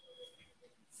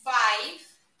 5,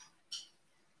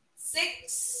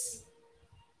 6,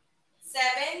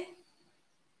 7,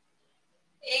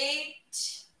 8,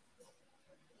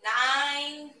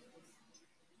 9,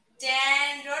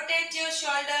 10. Rotate your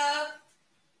shoulder.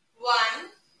 1,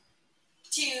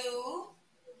 2,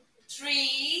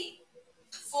 3,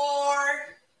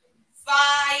 4,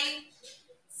 5,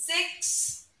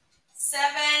 6,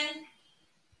 7,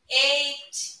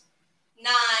 8,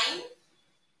 9,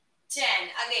 10.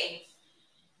 Again,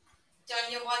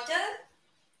 turn your bottle.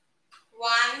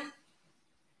 1,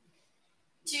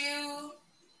 2,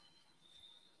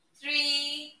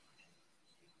 3,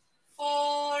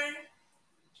 4,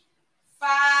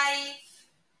 5,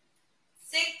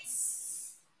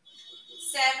 6,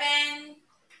 7,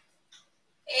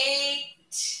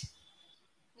 8,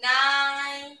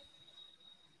 9,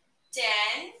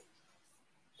 10.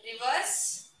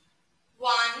 Reverse.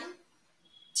 1,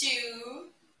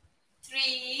 2,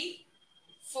 3,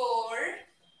 4,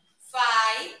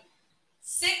 5,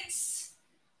 6,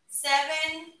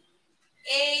 7,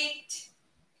 8,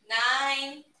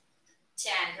 9,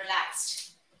 10. Relaxed.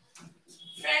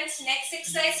 Friends, next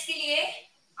exercise के लिए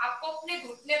आपको अपने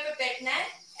घुटने पे बैठना है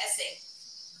ऐसे.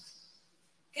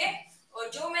 ओके. और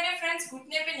जो मेरे फ्रेंड्स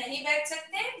घुटने पे नहीं बैठ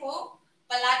सकते वो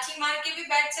पलाठी मार के भी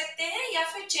बैठ सकते हैं या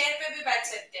फिर चेयर पे भी बैठ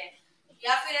सकते हैं,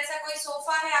 या फिर ऐसा कोई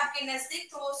सोफा है आपके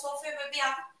नजदीक तो वो सोफे पे भी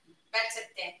आप बैठ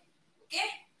सकते हैं. ओके.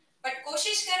 बट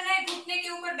कोशिश करना है घुटने के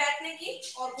ऊपर बैठने की,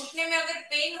 और घुटने में अगर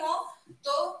पेन हो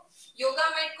तो योगा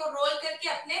मैट को रोल करके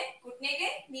अपने घुटने के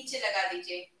नीचे लगा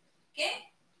दीजिए. ओके.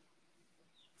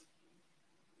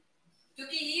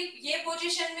 क्योंकि ये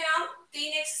पोजीशन में हम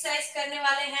 3 एक्सरसाइज करने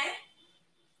वाले हैं,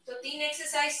 तो 3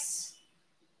 एक्सरसाइज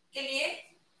के लिए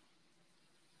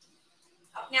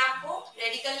अपने आप को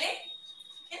रेडी कर लें.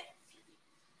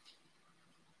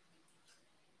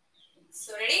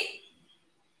 So ready.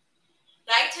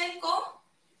 राइट हैंड को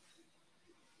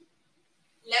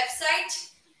लेफ्ट साइड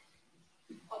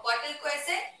और बॉटल को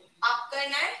ऐसे अप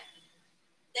करना है,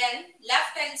 देन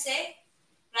लेफ्ट हैंड से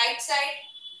right side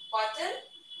bottle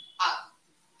up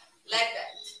like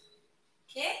that.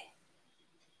 Okay.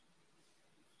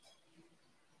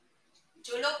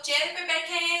 जो लोग चेयर पे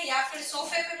बैठे हैं या फिर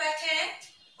सोफे पे बैठे हैं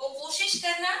वो कोशिश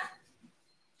करना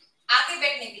आगे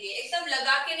बैठने के लिए, एकदम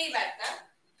लगा के नहीं बैठना,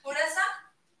 थोड़ा सा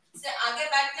से आगे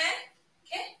बैठना है.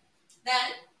 Okay.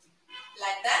 Then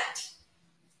like that,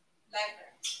 like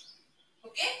that.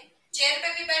 Okay. Chair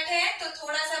पे भी बैठे हैं तो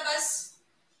थोड़ा सा बस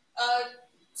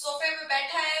सोफे पे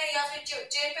बैठा है या फिर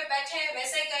चेयर पे बैठे हैं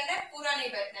वैसा ही करना है, पूरा नहीं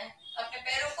बैठना है, अपने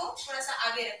पैरों को थोड़ा सा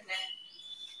आगे रखना है।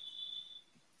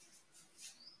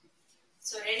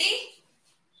 So ready,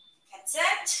 get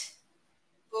set,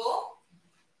 go.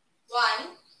 1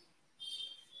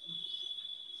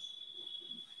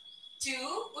 2,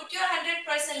 put your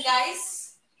 100% guys।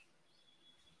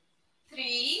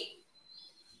 3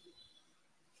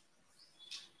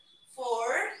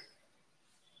 4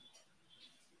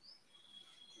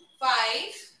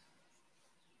 5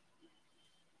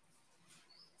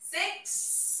 6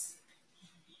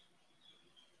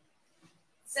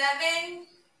 7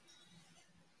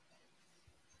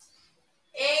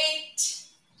 8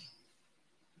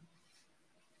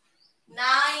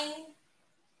 9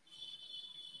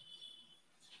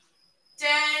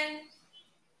 10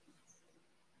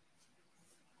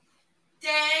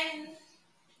 10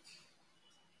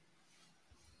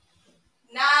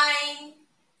 9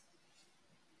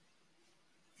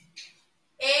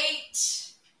 8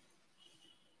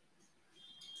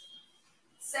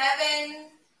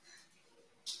 7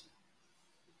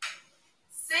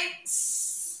 6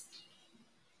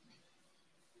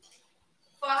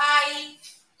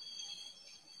 5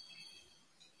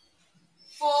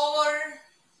 4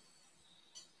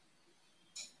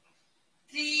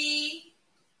 3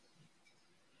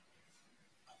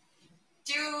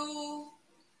 2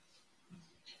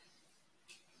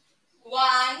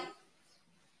 1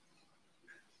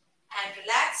 and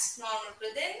relax. Normal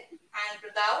breathe in and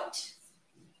breathe out.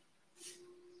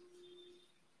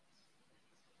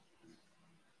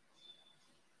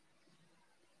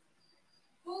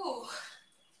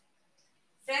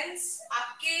 Friends,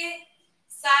 आपके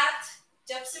साथ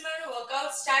जब से मैंने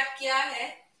वर्कआउट स्टार्ट किया है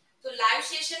तो लाइव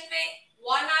सेशन में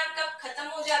 1 आवर कब खत्म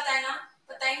हो जाता है ना,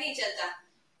 पता ही नहीं चलता।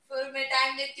 फिर मैं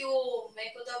टाइम देखती हूँ, मेरे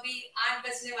को तो अभी 8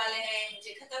 बजने वाले हैं,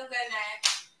 मुझे खत्म करना है,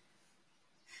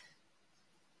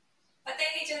 पता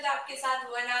ही नहीं चलता आपके साथ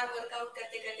 1 आवर वर्कआउट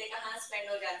करते करते कहाँ स्पेंड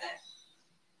हो जाता है।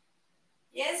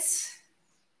 यस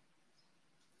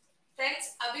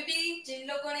फ्रेंड्स, अभी भी जिन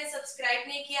लोगों ने सब्सक्राइब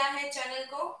नहीं किया है चैनल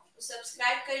को, तो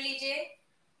सब्सक्राइब कर लीजिए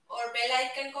और बेल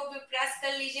आइकन को भी प्रेस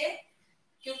कर लीजिए,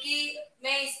 क्योंकि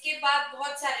मैं इसके बाद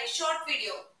बहुत सारे शॉर्ट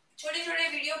वीडियो, छोटे छोटे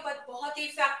वीडियो पर बहुत ही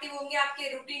इफेक्टिव होंगे आपके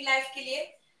रूटीन लाइफ के लिए।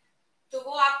 तो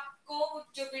वो आपको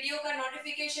जो वीडियो का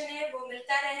नोटिफिकेशन है वो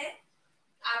मिलता रहे,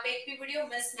 आप एक भी वीडियो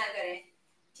मिस ना करें,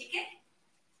 ठीक है।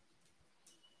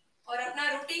 और अपना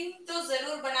रूटीन तो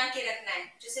जरूर बना के रखना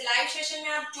है। जैसे लाइव सेशन में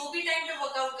आप जो भी टाइम पे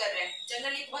वर्कआउट कर रहे हैं,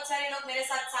 जनरली बहुत सारे लोग मेरे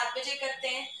साथ 7 बजे करते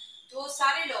हैं, तो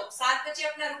सारे लोग 7 बजे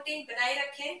अपना रूटीन बनाए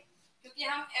रखें, क्योंकि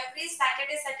हम एवरी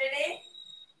सैटरडे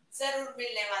जरूर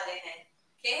मिलने वाले हैं।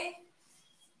 ओके,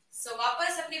 सो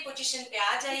वापस अपनी पोजीशन पे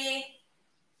आ जाइए।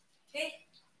 ओके,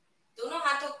 दोनों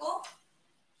हाथों को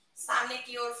सामने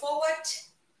की ओर forward,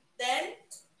 then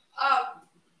up,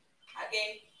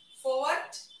 again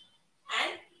forward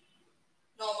and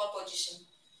normal position.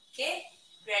 Okay,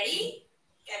 ready,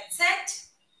 get set,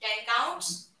 10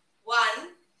 counts,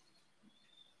 1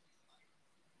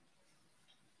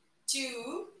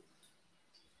 2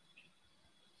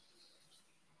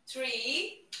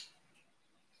 3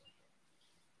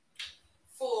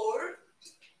 4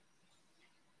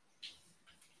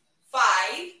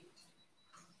 5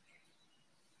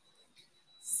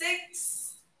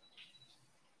 6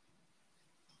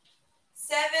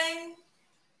 7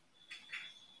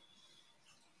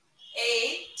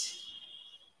 8,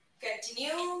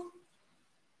 continue,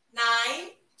 9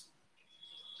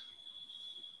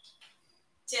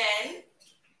 10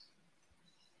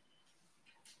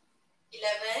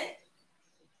 11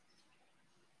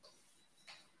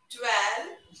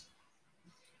 12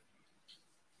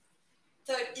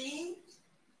 13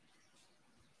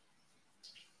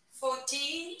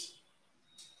 14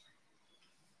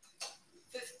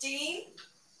 15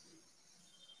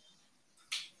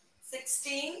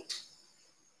 16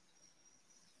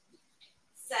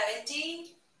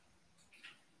 17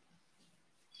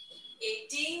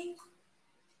 18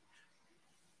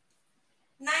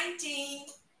 19,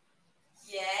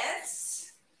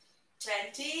 yes,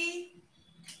 20,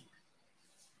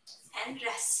 and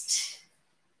rest.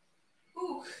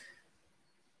 Ooh.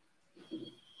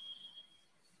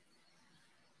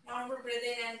 Normal breathe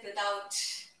in and breathe out.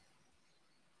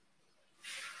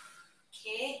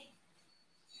 Okay.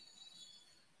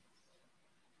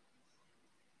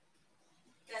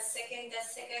 10 seconds.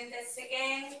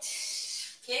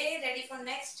 Okay, ready for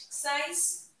next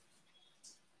exercise?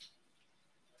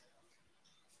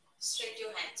 Straight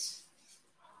your hands.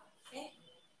 Okay.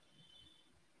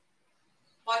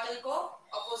 Bottle को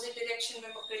opposite direction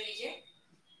में पकड़ लीजिए।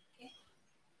 okay.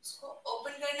 उसको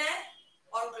open करना है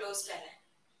और close करना है।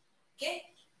 ओके,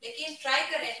 लेकिन ट्राई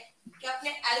करें कि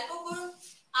अपने एल्बो को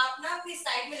आप ना अपनी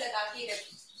साइड में लगा के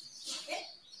रखें। ओके,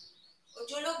 और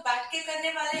जो लोग बैठ के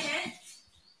करने वाले हैं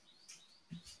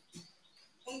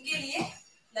उनके लिए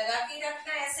लगा के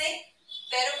रखना है ऐसे ही।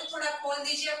 पैरों को थोड़ा खोल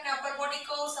दीजिए अपने अपर बॉडी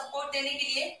को सपोर्ट देने के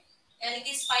लिए, यानी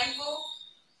कि स्पाइन को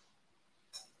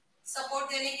सपोर्ट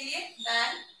देने के लिए।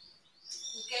 Then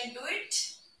you can do it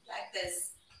like this.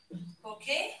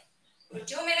 Okay, तो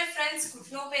जो मेरे फ्रेंड्स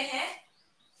घुटनों पे हैं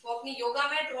वो अपनी योगा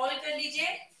मैट रोल कर लीजिए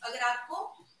अगर आपको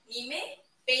नी में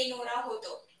पेन हो रहा हो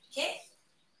तो। ओके,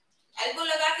 एल्बो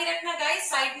लगा के रखना गाइस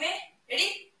साइड में। Ready,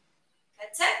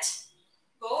 that's it,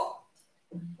 go.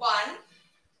 1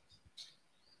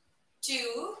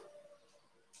 2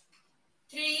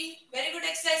 3, very good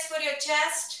exercise for your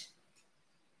chest,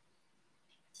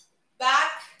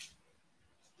 back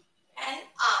and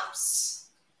arms.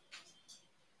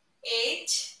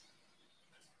 8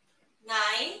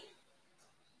 9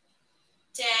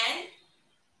 10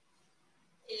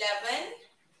 11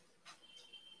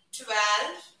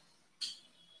 12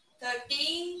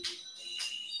 13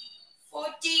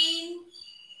 14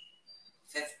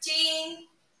 15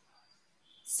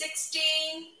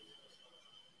 16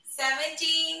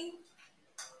 17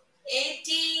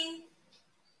 18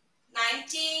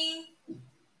 19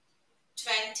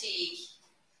 20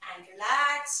 and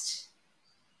relaxed.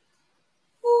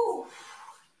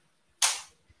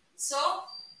 So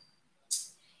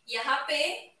यहाँ पे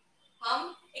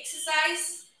हम एक्सरसाइज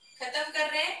खत्म कर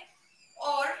रहे हैं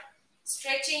और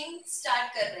स्ट्रेचिंग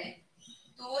स्टार्ट कर रहे हैं।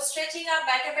 तो वो स्ट्रेचिंग आप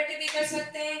बैठे बैठे भी कर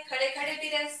सकते हैं, खड़े खड़े भी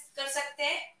कर सकते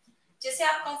हैं, जैसे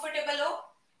आप कंफर्टेबल हो।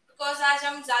 बिकॉज आज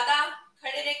हम ज्यादा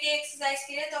खड़े रह के एक्सरसाइज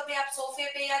के लिए, तो अभी आप सोफे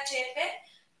पे या चेयर पे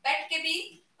बैठ के भी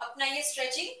अपना ये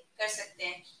स्ट्रेचिंग कर सकते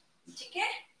हैं। ठीक है,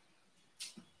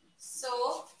 सो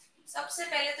सबसे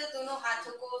पहले तो दोनों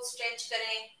हाथों को स्ट्रेच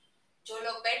करें। जो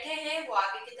लोग बैठे हैं वो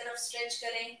आगे की तरफ स्ट्रेच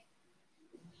करें,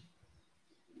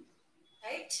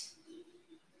 राइट।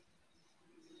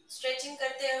 स्ट्रेचिंग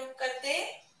करते करते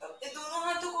अपने दोनों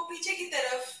हाथों को पीछे की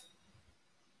तरफ,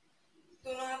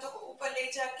 दोनों हाथों को ऊपर ले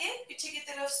जाके पीछे की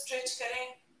तरफ स्ट्रेच करें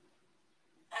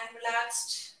एंड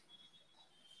रिलैक्स्ड।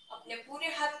 अपने पूरे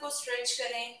हाथ को स्ट्रेच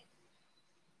करें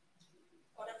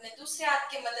और अपने दूसरे हाथ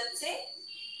की मदद से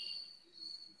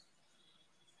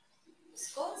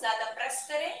इसको ज्यादा प्रेस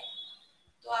करें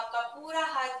तो आपका पूरा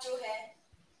हाथ जो है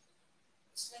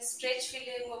उसमें स्ट्रेच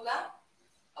फीलिंग होगा।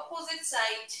 Opposite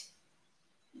side,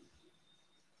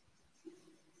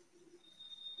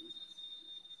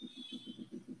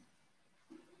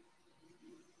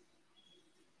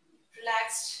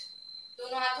 relaxed.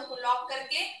 दोनों हाथों को लॉक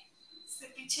करके से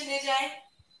पीछे ले जाएं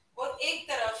और एक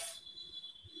तरफ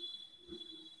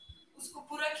उसको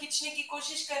पूरा खींचने की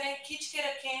कोशिश करें, खींच के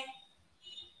रखें।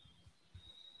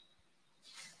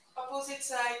 Opposite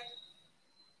side,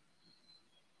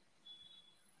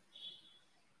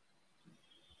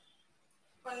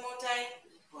 one more time,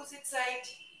 opposite side.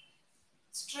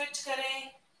 Stretch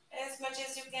करें as much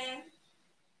as you can.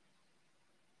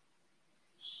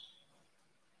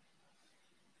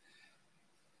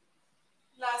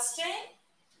 Last time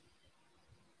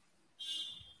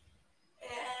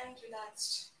and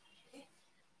relaxed.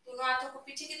 दोनों हाथों को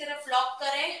पीछे की तरफ लॉक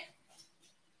करें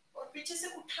और पीछे से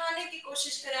उठाने की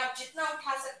कोशिश करें। आप जितना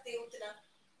उठा सकते हो उतना,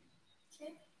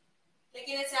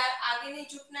 लेकिन ऐसे आगे नहीं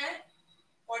झुकना है,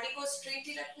 बॉडी को स्ट्रेट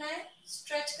ही रखना है।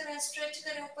 स्ट्रेच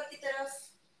करें ऊपर की तरफ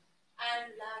एंड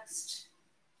रिलैक्स्ड।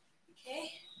 ओके,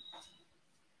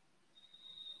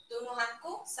 दोनों हाथ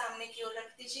को सामने की ओर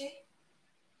रख दीजिए,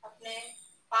 अपने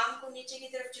पाम को नीचे की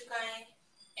तरफ झुकाएं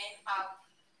एंड अप।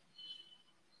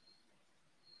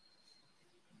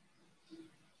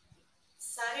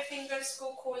 सारे फिंगर्स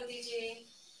को खोल दीजिए।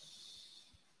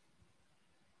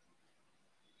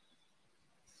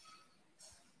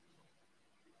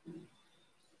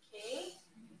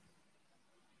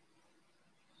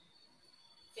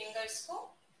 फिंगर्स को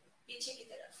पीछे की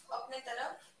तरफ अपने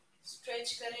तरफ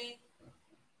स्ट्रेच करें।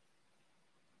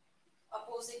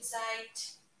 अपोजिट साइड,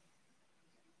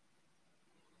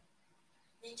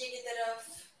 नीचे की तरफ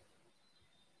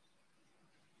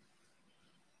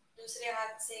दूसरे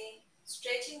हाथ से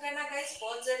स्ट्रेचिंग करना गाइस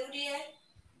बहुत जरूरी है।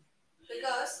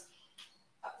 बिकॉज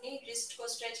अपनी रिस्ट को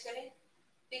स्ट्रेच करें,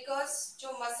 बिकॉज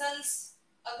जो मसल्स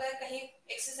अगर कहीं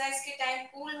एक्सरसाइज के टाइम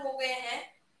पुल हो गए हैं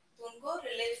तो उनको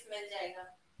रिलीफ मिल जाएगा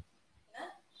ना।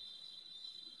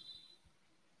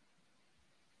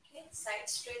 साइड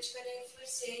स्ट्रेच करें, फिर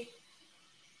से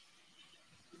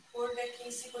होल्ड रखें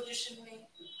इसी पोजीशन में।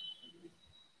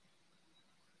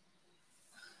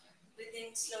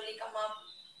 Breathing slowly come up,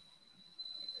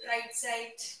 right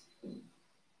side,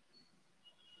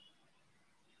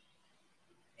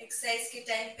 exercise के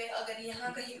टाइम पे अगर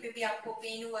यहाँ कहीं पे भी आपको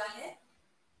पेन हुआ है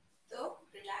तो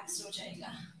रिलैक्स हो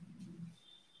जाएगा।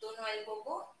 दोनों एल्बो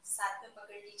को साथ में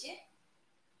पकड़ लीजिए,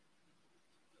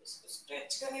 उसको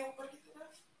स्ट्रेच करें ऊपर की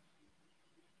तरफ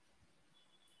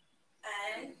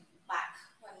and back.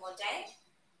 One more time,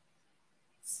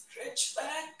 stretch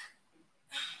back.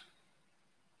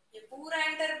 ये पूरा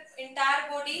इंटायर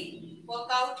बॉडी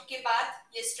वर्कआउट के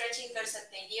बाद ये स्ट्रेचिंग कर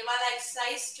सकते हैं। ये वाला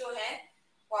एक्सरसाइज जो है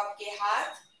वो आपके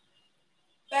हाथ,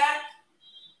 बैक,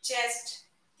 चेस्ट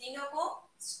तीनों को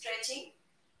स्ट्रेचिंग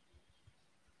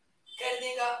कर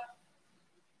देगा।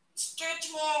 Stretch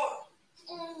more.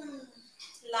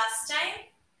 Last time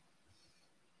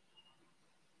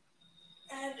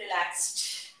and relaxed.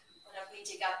 और अपनी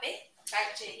जगह पे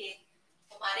बैठ जाइए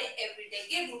हमारे एवरीडे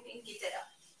के रूटीन की तरह।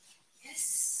 यस,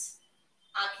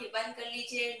 आंखें बंद कर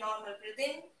लीजिए। Normal breath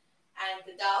in and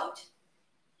breathe out.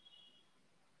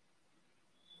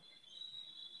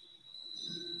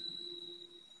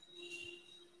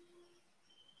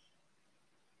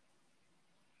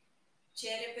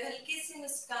 चेहरे पे हल्की सी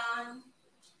मुस्कान।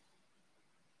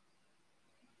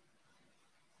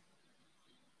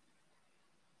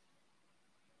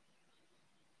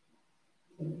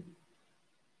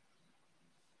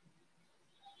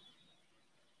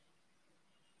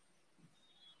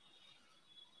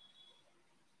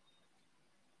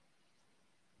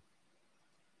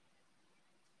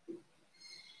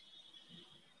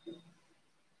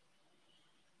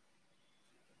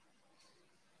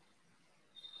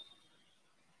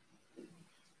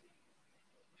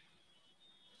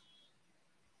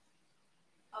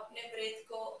 अपने ब्रेथ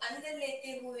को अंदर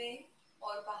लेते हुए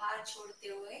और बाहर छोड़ते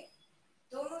हुए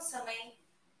दोनों समय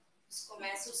उसको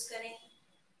महसूस करें।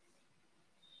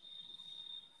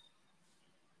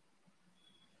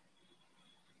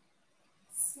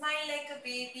 Smile like a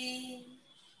baby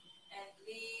and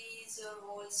release your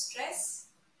whole stress.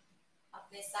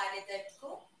 अपने सारे दर्द को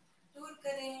दूर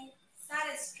करें,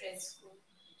 सारे स्ट्रेस को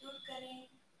दूर करें।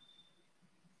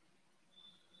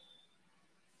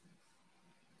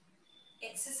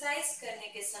 एक्सरसाइज करने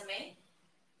के समय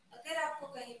अगर आपको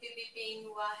कहीं पे भी पेन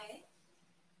हुआ है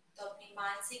तो अपनी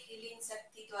मानसिक हीलिंग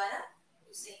शक्ति द्वारा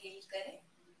उसे हील करें।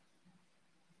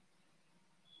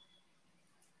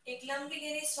 एक लंबी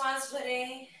गहरी श्वास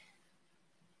भरें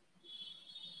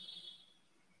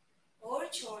और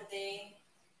छोड़ दें।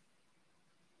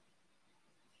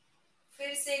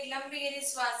 फिर से एक लंबी गहरी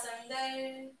श्वास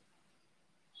अंदर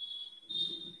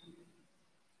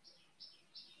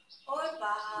और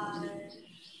बाहर।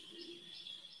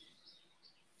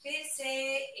 फिर से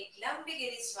एक लंबी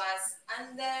गहरी श्वास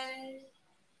अंदर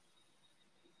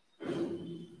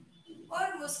और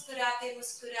मुस्कुराते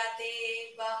मुस्कुराते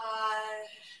बाहर।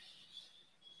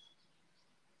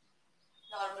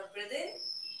 Normal breath in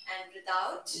and breathe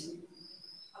out.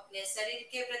 अपने शरीर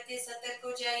के प्रति सतर्क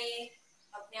हो जाइए,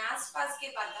 अपने आसपास के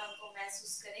वातावरण को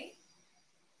महसूस करें।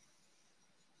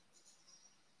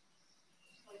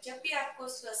 और जब भी आपको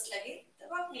स्वस्थ लगे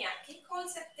तब अपनी आंखें खोल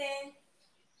सकते हैं।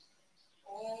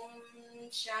 ओम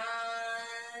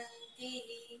शांति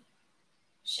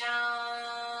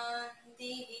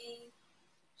शांति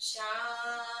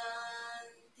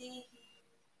शांति।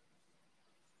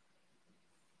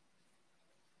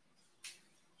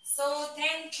 So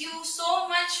thank you so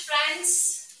much friends।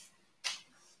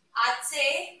 आज से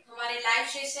हमारे लाइव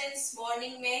सेशंस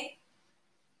मॉर्निंग में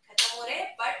खत्म हो रहे,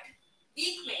 बट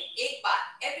वीक में एक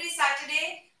बार एवरी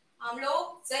सैटरडे हम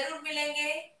लोग जरूर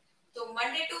मिलेंगे। तो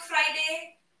मंडे टू फ्राइडे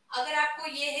अगर आपको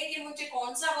ये है कि मुझे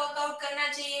कौन सा वर्कआउट करना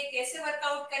चाहिए, कैसे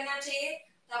वर्कआउट करना चाहिए,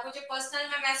 तो आप मुझे पर्सनल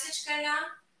में मैसेज करना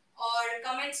और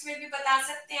कमेंट्स में भी बता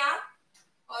सकते हैं आप।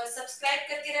 और सब्सक्राइब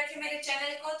करके रखें मेरे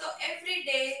चैनल को, तो एवरी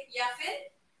डे या फिर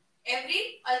every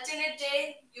alternate day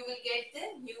you will get the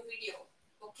new video.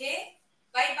 Okay,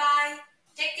 bye bye,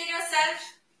 take care of yourself.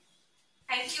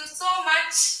 Thank you so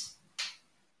much.